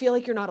just feel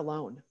like you're not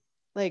alone.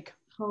 Like,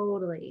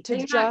 totally. To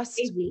You're just not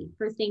crazy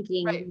for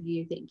thinking right. who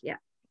you think. Yeah.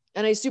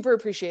 And I super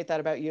appreciate that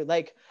about you.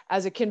 Like,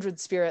 as a kindred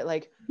spirit,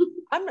 like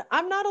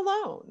I'm not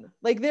alone.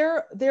 Like,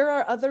 there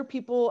are other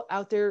people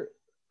out there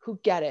who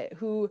get it,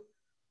 who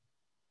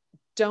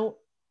don't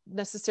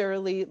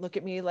necessarily look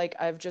at me like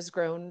I've just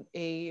grown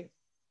a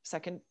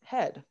second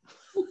head.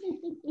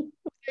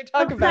 I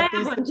talk about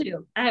these.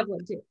 I have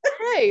one too.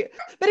 Right.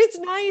 But it's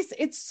nice.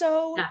 It's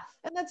so,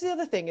 and that's the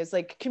other thing, is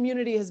like,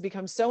 community has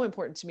become so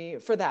important to me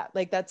for that.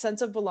 Like, that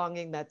sense of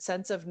belonging, that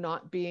sense of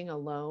not being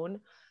alone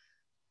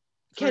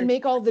can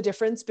make all the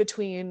difference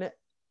between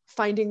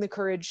finding the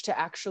courage to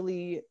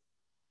actually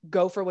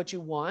go for what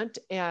you want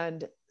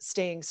and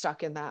staying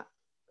stuck in that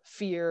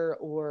fear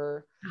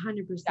or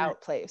 100%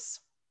 doubt place.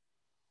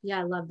 Yeah,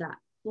 I love that.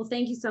 Well,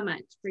 thank you so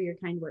much for your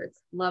kind words.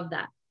 Love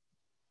that.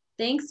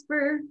 Thanks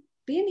for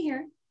being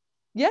here.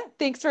 Yeah,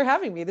 thanks for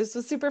having me. This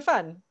was super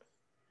fun.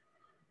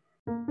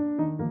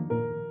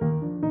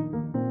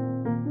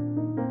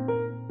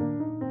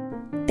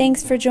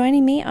 Thanks for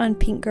joining me on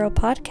Pink Girl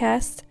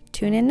Podcast.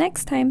 Tune in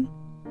next time.